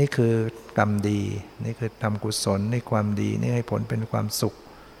นี่คือกรรมดีนี่คือทำกุศลนี่ความดีนี่ให้ผลเป็นความสุข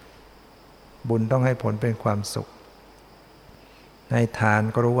บุญต้องให้ผลเป็นความสุขให้ทาน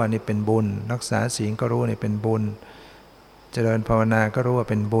ก็รู้ว่านี่เป็นบุญรักษาศีลก็รู้ว่านี่เป็นบุญเจริญภาวนาก็รู้ว่า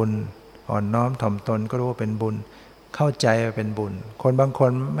เป็นบุญอ่อนน้อมถ่อมตนก็รู้ว่าเป็นบุญเข้าใจว่าเป็นบุญคนบางค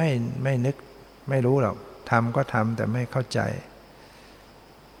นไม่นึกไม่รู้หรอกทำก็ทำแต่ไม่เข้าใจ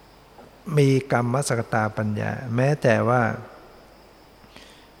มีกรรมสกตาปัญญาแม้แต่ว่า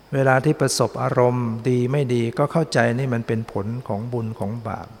เวลาที่ประสบอารมณ์ดีไม่ดีก็เข้าใจนี่มันเป็นผลของบุญของบ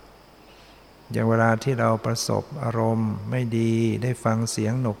าปอย่างเวลาที่เราประสบอารมณ์ไม่ดีได้ฟังเสีย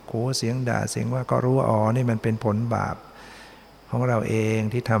งหนวกหูเสียงด่าเสียงว่าก็รู้ว่าอ๋อนี่มันเป็นผลบาปของเราเอง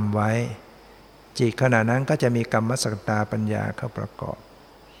ที่ทำไว้จิตขณะนั้นก็จะมีกรรมสกตาปัญญาเข้าประกอบ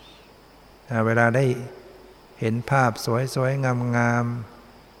เวลาได้เห็นภาพสวยๆงาม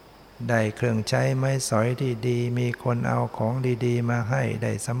ๆได้เครื่องใช้ไม้สอยที่ดีมีคนเอาของดีๆมาให้ไ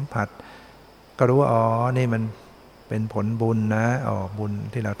ด้สัมผัสก็รู้ว่าอ๋อนี่มันเป็นผลบุญนะอ๋อบุญ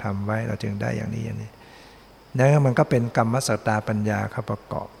ที่เราทำไว้เราจึงได้อย่างนี้อย่างนี้นั่นมันก็เป็นกรรมสกตาปัญญาเข้าประ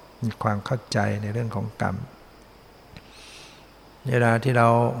กอบมีความเข้าใจในเรื่องของกรรมเวลาที่เรา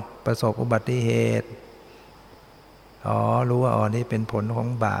ประสบอุบัติเหตุอ๋อรู้ว่าอ๋อนี่เป็นผลของ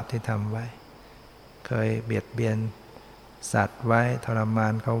บาปที่ทำไว้เคยเบียดเบียนสัตว์ไว้ทรมา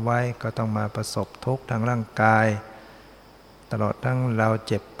นเขาไว้ก็ต้องมาประสบทุกข์ทางร่างกายตลอดทั้งเรา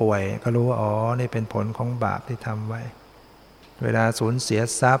เจ็บป่วยก็รู้ว่าอ๋อนี่เป็นผลของบาปที่ทำไว้เวลาสูญเสีย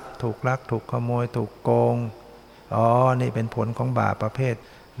ทรัพย์ถูกลักถูกขโมยถูกโกงอ๋อนี่เป็นผลของบาปประเภท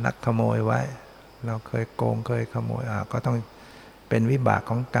ลักขโมยไว้เราเคยโกงเคยขโมยก็ต้องเป็นวิบาก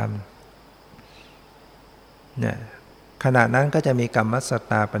ของกรรมเนี่ยขณะนั้นก็จะมีกรรมสก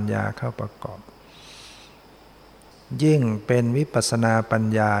ตาปัญญาเข้าประกอบยิ่งเป็นวิปัสสนาปัญ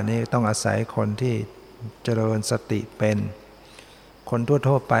ญานี่ต้องอาศัยคนที่เจริญสติเป็นคน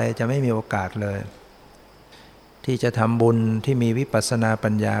ทั่วๆไปจะไม่มีโอกาสเลยที่จะทำบุญที่มีวิปัสสนาปั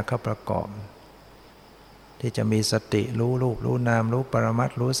ญญาเข้าประกอบที่จะมีสติรู้รูปรู้นามรู้ปรมัต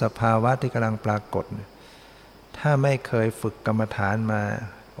ถ์รู้สภาวะที่กำลังปรากฏถ้าไม่เคยฝึกกรรมฐานมา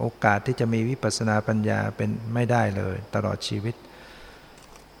โอกาสที่จะมีวิปัสสนาปัญญาเป็นไม่ได้เลยตลอดชีวิต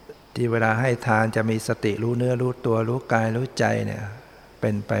ที่เวลาให้ทานจะมีสติรู้เนื้อรู้ตัวรู้กายรู้ใจเนี่ยเป็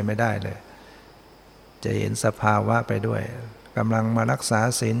นไปไม่ได้เลยจะเห็นสภาวะไปด้วยกำลังมารักษา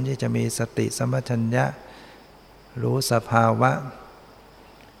ศีลที่จะมีสติสัมปชัญญะรู้สภาวะ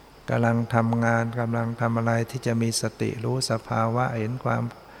กำลังทำงานกำลังทำอะไรที่จะมีสติรู้สภาวะเห็นความ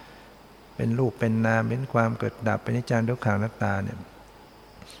เป็นรูปเป็นนามเห็นความเกิดดับเป็นอนิจจังทุกขังอนัตตาเนี่ย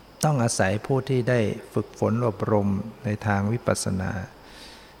ต้องอาศัยผู้ที่ได้ฝึกฝนอบรมในทางวิปัสสนา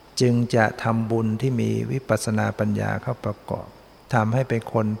จึงจะทำบุญที่มีวิปัสสนาปัญญาเข้าประกอบทำให้เป็น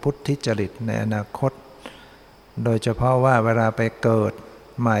คนพุทธิจริตในอนาคตโดยเฉพาะว่าเวลาไปเกิด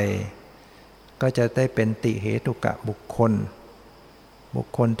ใหม่ก็จะได้เป็นติเหตุกะบุค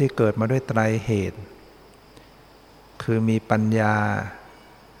คลที่เกิดมาด้วยไตรเหตุคือมีปัญญา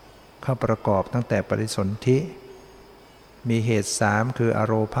เข้าประกอบตั้งแต่ปฏิสนธิมีเหตุ3คืออ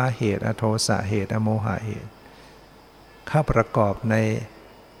โรภาเหตุอโทสะเหตุอโมหะเหตุเข้าประกอบใน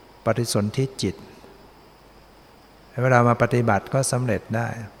ปฏิสนธิจิตเวลามาปฏิบัติก็สำเร็จได้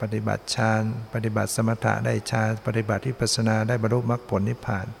ปฏิบัติฌานปฏิบัติสมถะได้ฌานปฏิบัติวิปัสสนาได้บรรลุมรรคผลนิพพ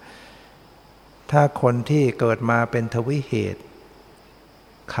านถ้าคนที่เกิดมาเป็นทวิเหตุ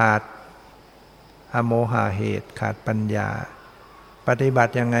ขาดอโมหะเหตุขาดปัญญาปฏิบั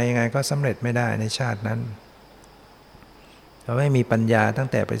ติยังไงก็สำเร็จไม่ได้ในชาตินั้นเราไม่มีปัญญาตั้ง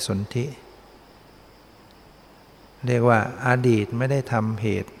แต่ปฏิสนธิเรียกว่าอดีตไม่ได้ทำเห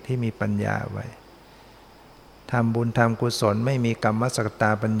ตุที่มีปัญญาไว้ทำบุญทำกุศลไม่มีกรรมสกต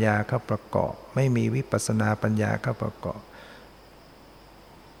าปัญญาเข้าประกอบไม่มีวิปัสสนาปัญญาเข้าประกอบ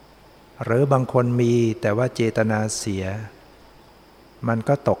หรือบางคนมีแต่ว่าเจตนาเสียมัน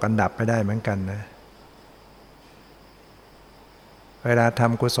ก็ตกอันดับไม่ได้เหมือนกันนะเวลาท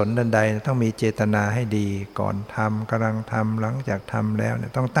ำกุศลใดๆต้องมีเจตนาให้ดีก่อนทำกำลังทำหลังจากทำแล้วเนี่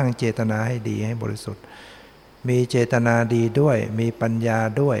ยต้องตั้งเจตนาให้ดีให้บริสุทธิ์มีเจตนาดีด้วยมีปัญญา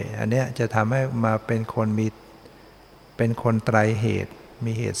ด้วยอันเนี้ยจะทำให้มาเป็นคนไตรเหตุ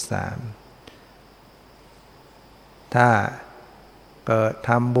มีเหตุ3ถ้าเกิดท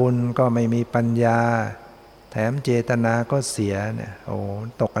ำบุญก็ไม่มีปัญญาแถมเจตนาก็เสียเนี่ยโอ้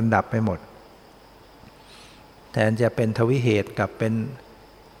ตกอันดับไปหมดแทนจะเป็นทวิเหตุกับเป็น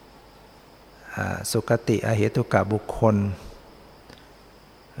สุคติอเหตุกะบุคคล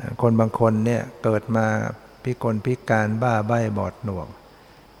คนบางคนเนี่ยเกิดมาพิกลพิการบ้าใบ้บอดหนวก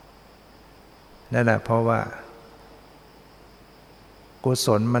นั่นแหละเพราะว่ากุศ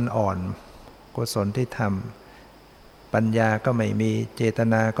ลมันอ่อนกุศลที่ทำปัญญาก็ไม่มีเจต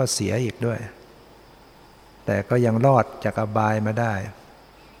นาก็เสียอีกด้วยแต่ก็ยังรอดจากอบายมาได้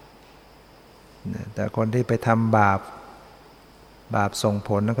แต่คนที่ไปทำบาปส่งผ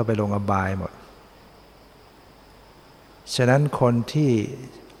ลแล้วก็ไปลงอบายหมดฉะนั้นคนที่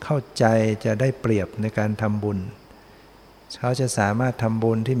เข้าใจจะได้เปรียบในการทำบุญเขาจะสามารถทำ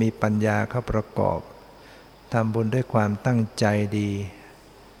บุญที่มีปัญญาเข้าประกอบทำบุญด้วยความตั้งใจดี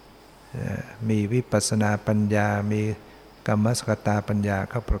มีวิปัสสนาปัญญามีกัมมสกตาปัญญา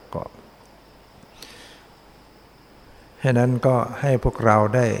เข้าประกอบฉะนั้นก็ให้พวกเรา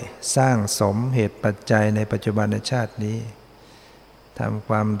ได้สร้างสมเหตุปัจจัยในปัจจุบันชาตินี้ทำค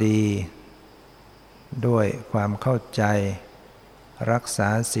วามดีด้วยความเข้าใจรักษา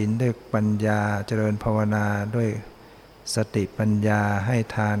ศีลด้วยปัญญาเจริญภาวนาด้วยสติปัญญาให้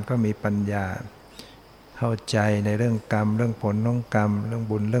ทานก็มีปัญญาเข้าใจในเรื่องกรรมเรื่องผลของกรรมเรื่อง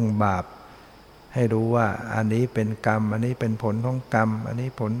บุญเรื่องบาปให้รู้ว่าอันนี้เป็นกรรมอันนี้เป็นผลของกรรมอันนี้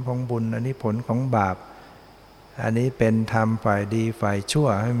ผลของบุญอันนี้ผลของบาปอันนี้เป็นธรรมฝ่ายดีฝ่ายชั่ว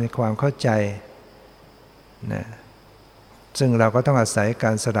ให้มีความเข้าใจนะซึ่งเราก็ต้องอาศัยก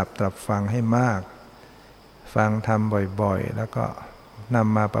ารสดับตรับฟังให้มากฟังธรรมบ่อยๆแล้วก็น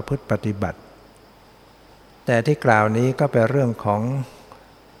ำมาประพฤติปฏิบัติแต่ที่กล่าวนี้ก็เป็นเรื่องของ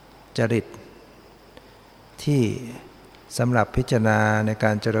จริตที่สำหรับพิจารณาในก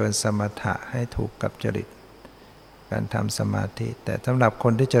ารเจริญสมถะให้ถูกกับจริตการทำสมาธิแต่สำหรับค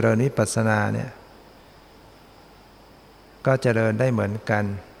นที่เจริญวิปัสสนาเนี่ยก็เจริญได้เหมือนกัน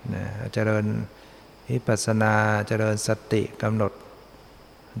นะเจริญวิปัสสนาเจริญสติกำหนด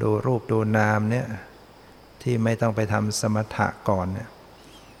ดูรูปดูนามเนี่ยที่ไม่ต้องไปทำสมถะก่อนเนี่ย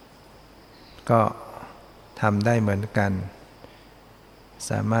ก็ทำได้เหมือนกัน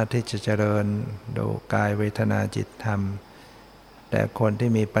สามารถที่จะเจริญดูกายเวทนาจิตธรรมแต่คนที่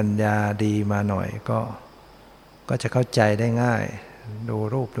มีปัญญาดีมาหน่อยก็จะเข้าใจได้ง่ายดู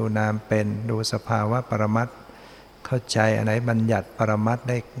รูปดูนามเป็นดูสภาวะปรมัตถ์เข้าใจอันไหนบัญญัติปรมัตถ์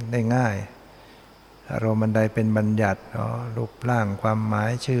ได้ง่ายอารมณ์อันใดเป็นบัญญัติรูปร่างความหมาย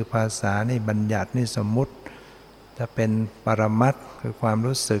ชื่อภาษานี่บัญญัตินี่สมมุติถ้าเป็นปรมัตถ์คือความ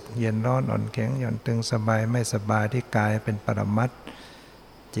รู้สึกเย็นร้อนอ่อนแข็งหย่อนตึงสบายไม่สบายที่กายเป็นปรมัตถ์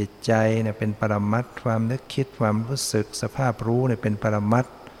จิตใจเนี่ยเป็นปรมัตถ์ความนึกคิดความรู้สึกสภาพรู้เนี่ยเป็นปรมัต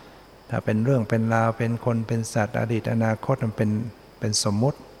ถ์ถ้าเป็นเรื่องเป็นราวเป็นคนเป็นสัตว์อดีตอนาคตมันเป็นสมมุ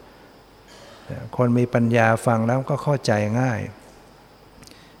ติคนมีปัญญาฟังแล้วก็เข้าใจง่าย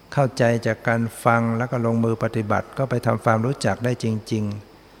เข้าใจจากการฟังแล้วก็ลงมือปฏิบัติก็ไปทำความรู้จักได้จริง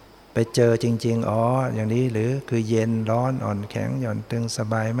ๆไปเจอจริงๆอย่างนี้หรือคือเย็นร้อนอ่อนแข็งหย่อนตึงส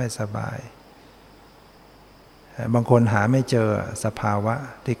บายไม่สบายบางคนหาไม่เจอสภาวะ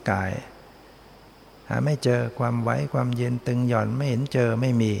ที่กายหาไม่เจอความไว้ความเย็นตึงหย่อนไม่เห็นเจอไ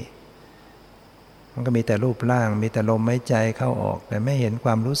ม่มีมันก็มีแต่รูปร่างมีแต่ลมหายใจเข้าออกแต่ไม่เห็นคว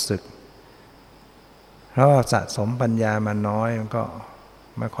ามรู้สึกเพราะสะสมปัญญามาน้อยมันก็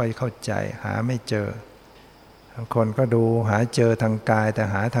ไม่ค่อยเข้าใจหาไม่เจอบางคนก็ดูหาเจอทางกายแต่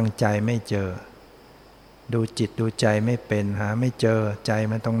หาทางใจไม่เจอดูจิตดูใจไม่เป็นหาไม่เจอใจ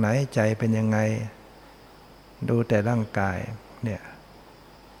มันตรงไหนใจเป็นยังไงดูแต่ร่างกายเนี่ย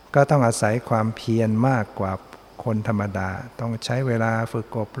ก็ต้องอาศัยความเพียรมากกว่าคนธรรมดาต้องใช้เวลาฝึก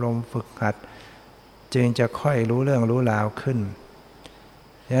อบรมฝึกหัดจึงจะค่อยรู้เรื่องรู้ราวขึ้น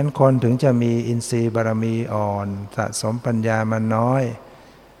ฉะนั้นคนถึงจะมีอินทรีย์บารมีอ่อนสะสมปัญญามาน้อย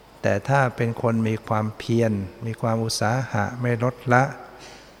แต่ถ้าเป็นคนมีความเพียรมีความอุตสาหะไม่ลดละ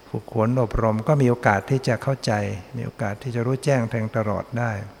ฝึกฝนอบรมก็มีโอกาสที่จะเข้าใจมีโอกาสที่จะรู้แจ้งแทงตลอดไ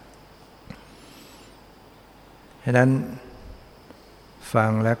ด้ฉะนั้นฟั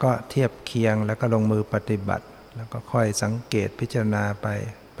งแล้วก็เทียบเคียงแล้วก็ลงมือปฏิบัติแล้วก็ค่อยสังเกตพิจารณาไป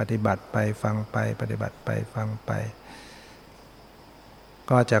ปฏิบัติไปฟังไปปฏิบัติไปฟังไป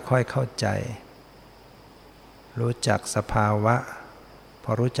ก็จะค่อยเข้าใจรู้จักสภาวะพ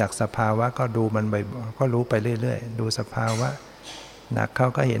อรู้จักสภาวะก็ดูมันบ่อยก็รู้ไปเรื่อยๆดูสภาวะหนักเข้า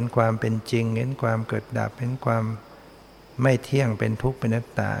ก็เห็นความเป็นจริงเห็นความเกิดดับเห็นความไม่เที่ยงเป็นทุกข์เป็นอนัต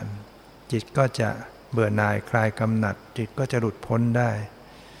ตาจิตก็จะเบื่อหน่ายคลายกำหนัดจิตก็จะหลุดพ้นได้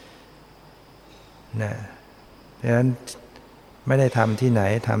นะดังนั้นไม่ได้ทำที่ไหน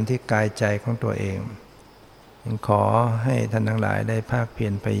ทำที่กายใจของตัวเองขอให้ท่านทั้งหลายได้ภาคเพีย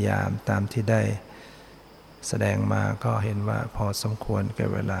รพยายามตามที่ได้แสดงมาก็เห็นว่าพอสมควรแก่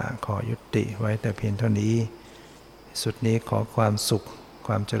เวลาขอยุติไว้แต่เพียงเท่านี้สุดนี้ขอความสุขค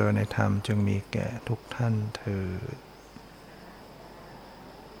วามเจริญในธรรมจงมีแก่ทุกท่านเถิด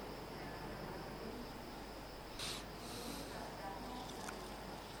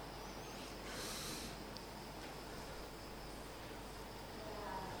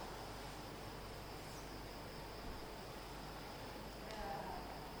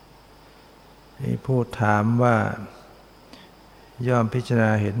มีผู้ถามว่าย่อมพิจารณ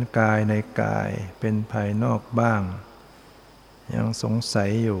าเห็นกายในกายเป็นภายนอกบ้างยังสงสัย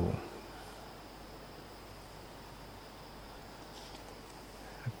อยู่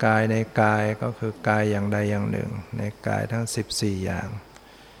กายในกายก็คือกายอย่างใดอย่างหนึ่งในกายทั้ง14อย่าง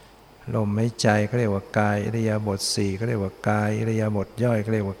ลมหายใจก็เรียกว่ากายอิริยาบถ4ก็เรียกว่ากายอิริยาบถย่อยก็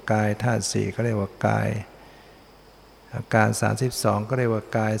เรียกว่ากายธาตุ4ก็เรียกว่ากายอาการ32ก็เรียกว่า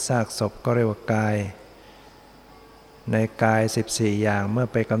กายซากศพก็เรียกว่ากายในกาย14อย่างเมื่อ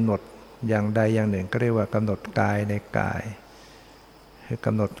ไปกำหนดอย่างใดอย่างหนึ่งก็เรียกว่ากำหนดกายในกายคือก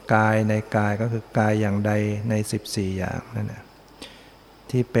ำหนดกายในกายก็คือกายอย่างใดใน14อย่างนั่นแหละ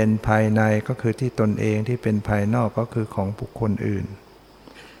ที่เป็นภายในก็คือที่ตนเองที่เป็นภายนอกก็คือของบุคคลอื่น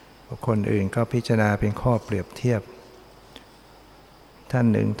บุคคลอื่นก็พิจารณาเป็นข้อเปรียบเทียบท่าน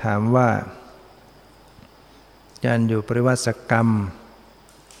หนึ่งถามว่าการอยู่ปริวัติกรรม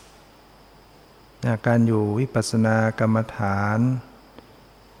การอยู่วิปัสสนากรรมฐาน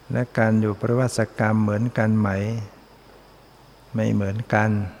และการอยู่ปริวัติกรรมเหมือนกันไหมไม่เหมือนกัน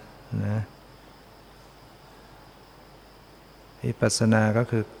นะวิปัสสนาก็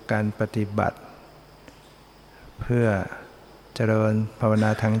คือการปฏิบัติเพื่อเจริญภาวนา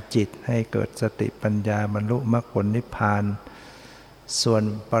ทางจิตให้เกิดสติปัญญาบรรลุมรรคผลนิพพานส่วน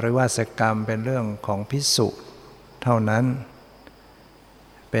ปริวาสกรรมเป็นเรื่องของภิกษุเท่านั้น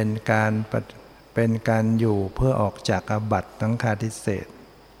เป็นการอยู่เพื่อออกจากอาบัติสังฆาทิเศษ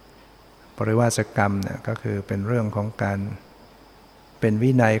ปริวาสกรรมเนี่ยก็คือเป็นเรื่องของการเป็น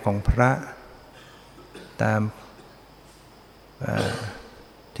วินัยของพระตาม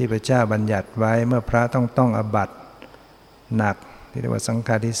ที่พระเจ้าบัญญัติไว้เมื่อพระต้องอาบัติหนักที่เรียกว่าสังฆ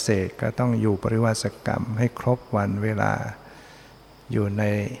าทิเศษก็ต้องอยู่ปริวาสกรรมให้ครบวันเวลาอยู่ใน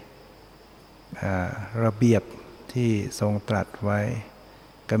ระเบียบที่ทรงตรัสไว้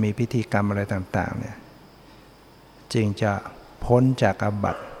ก็มีพิธีกรรมอะไรต่างๆเนี่ยจึงจะพ้นจากอา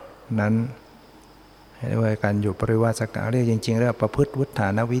บัตินั้นเรียกว่าการอยู่ปริวาสกรรมเรียกจริงๆเรียกว่าประพฤติวุฒา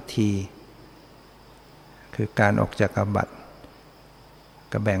นวิธีคือการออกจากอาบัติ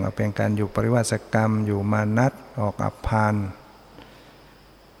ก็แบ่งออกเป็นการอยู่ปริวาสกรรมอยู่มานัตออกอัปพาน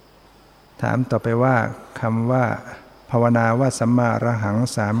ถามต่อไปว่าคำว่าภาวนาว่าสัมมาอรหัง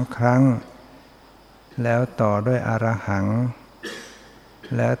3ครั้งแล้วต่อด้วยอรหัง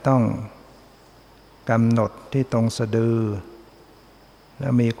แล้วต้องกำหนดที่ตรงสะดือแล้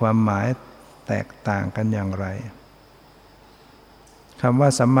วมีความหมายแตกต่างกันอย่างไรคำว่า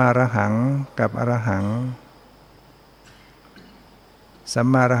สัมมาอรหังกับอรหังสัม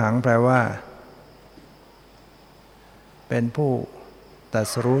มาอรหังแปลว่าเป็นผู้ตรั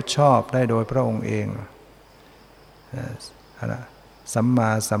สรู้ชอบได้โดยพระองค์เองสัมมา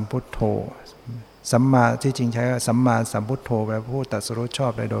สัมพุทโธสัมมาที่จริงใช้ว่าสัมมาสัมพุทโธแปลว่าผู้ตรัสรู้ชอ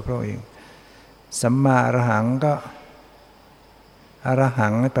บได้โดยพระองค์เองสัมมาอรหังก็อรหั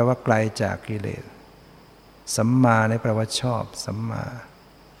งแปลว่าไกลจากกิเลสสัมมาแปลว่าชอบสัมมา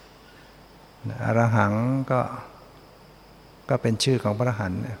อรหังก็เป็นชื่อของพระอรหั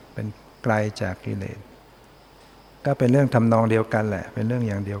นต์เป็นไกลจากกิเลสก็เป็นเรื่องทำนองเดียวกันแหละเป็นเรื่อง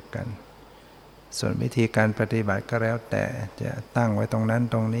อย่างเดียวกันส่วนวิธีการปฏิบัติก็แล้วแต่จะตั้งไว้ตรงนั้น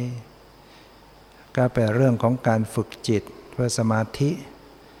ตรงนี้ก็เป็นเรื่องของการฝึกจิตเพื่อสมาธิ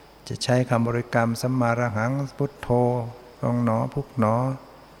จะใช้คำบริกรรมสัมมาอรหังพุทโธพองหนอพุกหนอ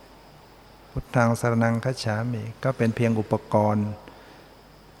พุทธังสรณังคัจฉามิก็เป็นเพียงอุปกรณ์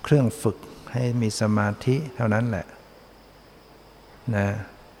เครื่องฝึกให้มีสมาธิเท่านั้นแหละนะ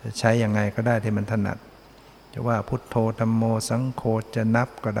จะใช้ยังไงก็ได้ที่มันถนัดจะว่าพุทโธธัมโมสังโฆจะนับ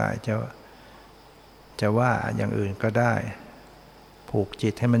ก็ได้จะว่าอย่างอื่นก็ได้ผูกจิ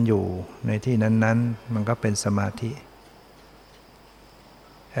ตให้มันอยู่ในที่นั้นๆมันก็เป็นสมาธิ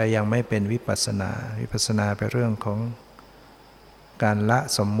แต่ยังไม่เป็นวิปัสสนาวิปัสสนาเป็นเรื่องของการละ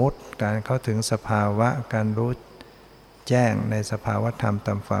สมมุติการเข้าถึงสภาวะการรู้แจ้งในสภาวะธรรมต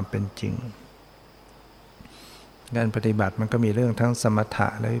ามความเป็นจริงการปฏิบัติมันก็มีเรื่องทั้งสมถะ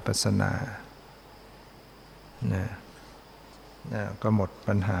และวิปัสสนาก็หมด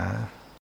ปัญหา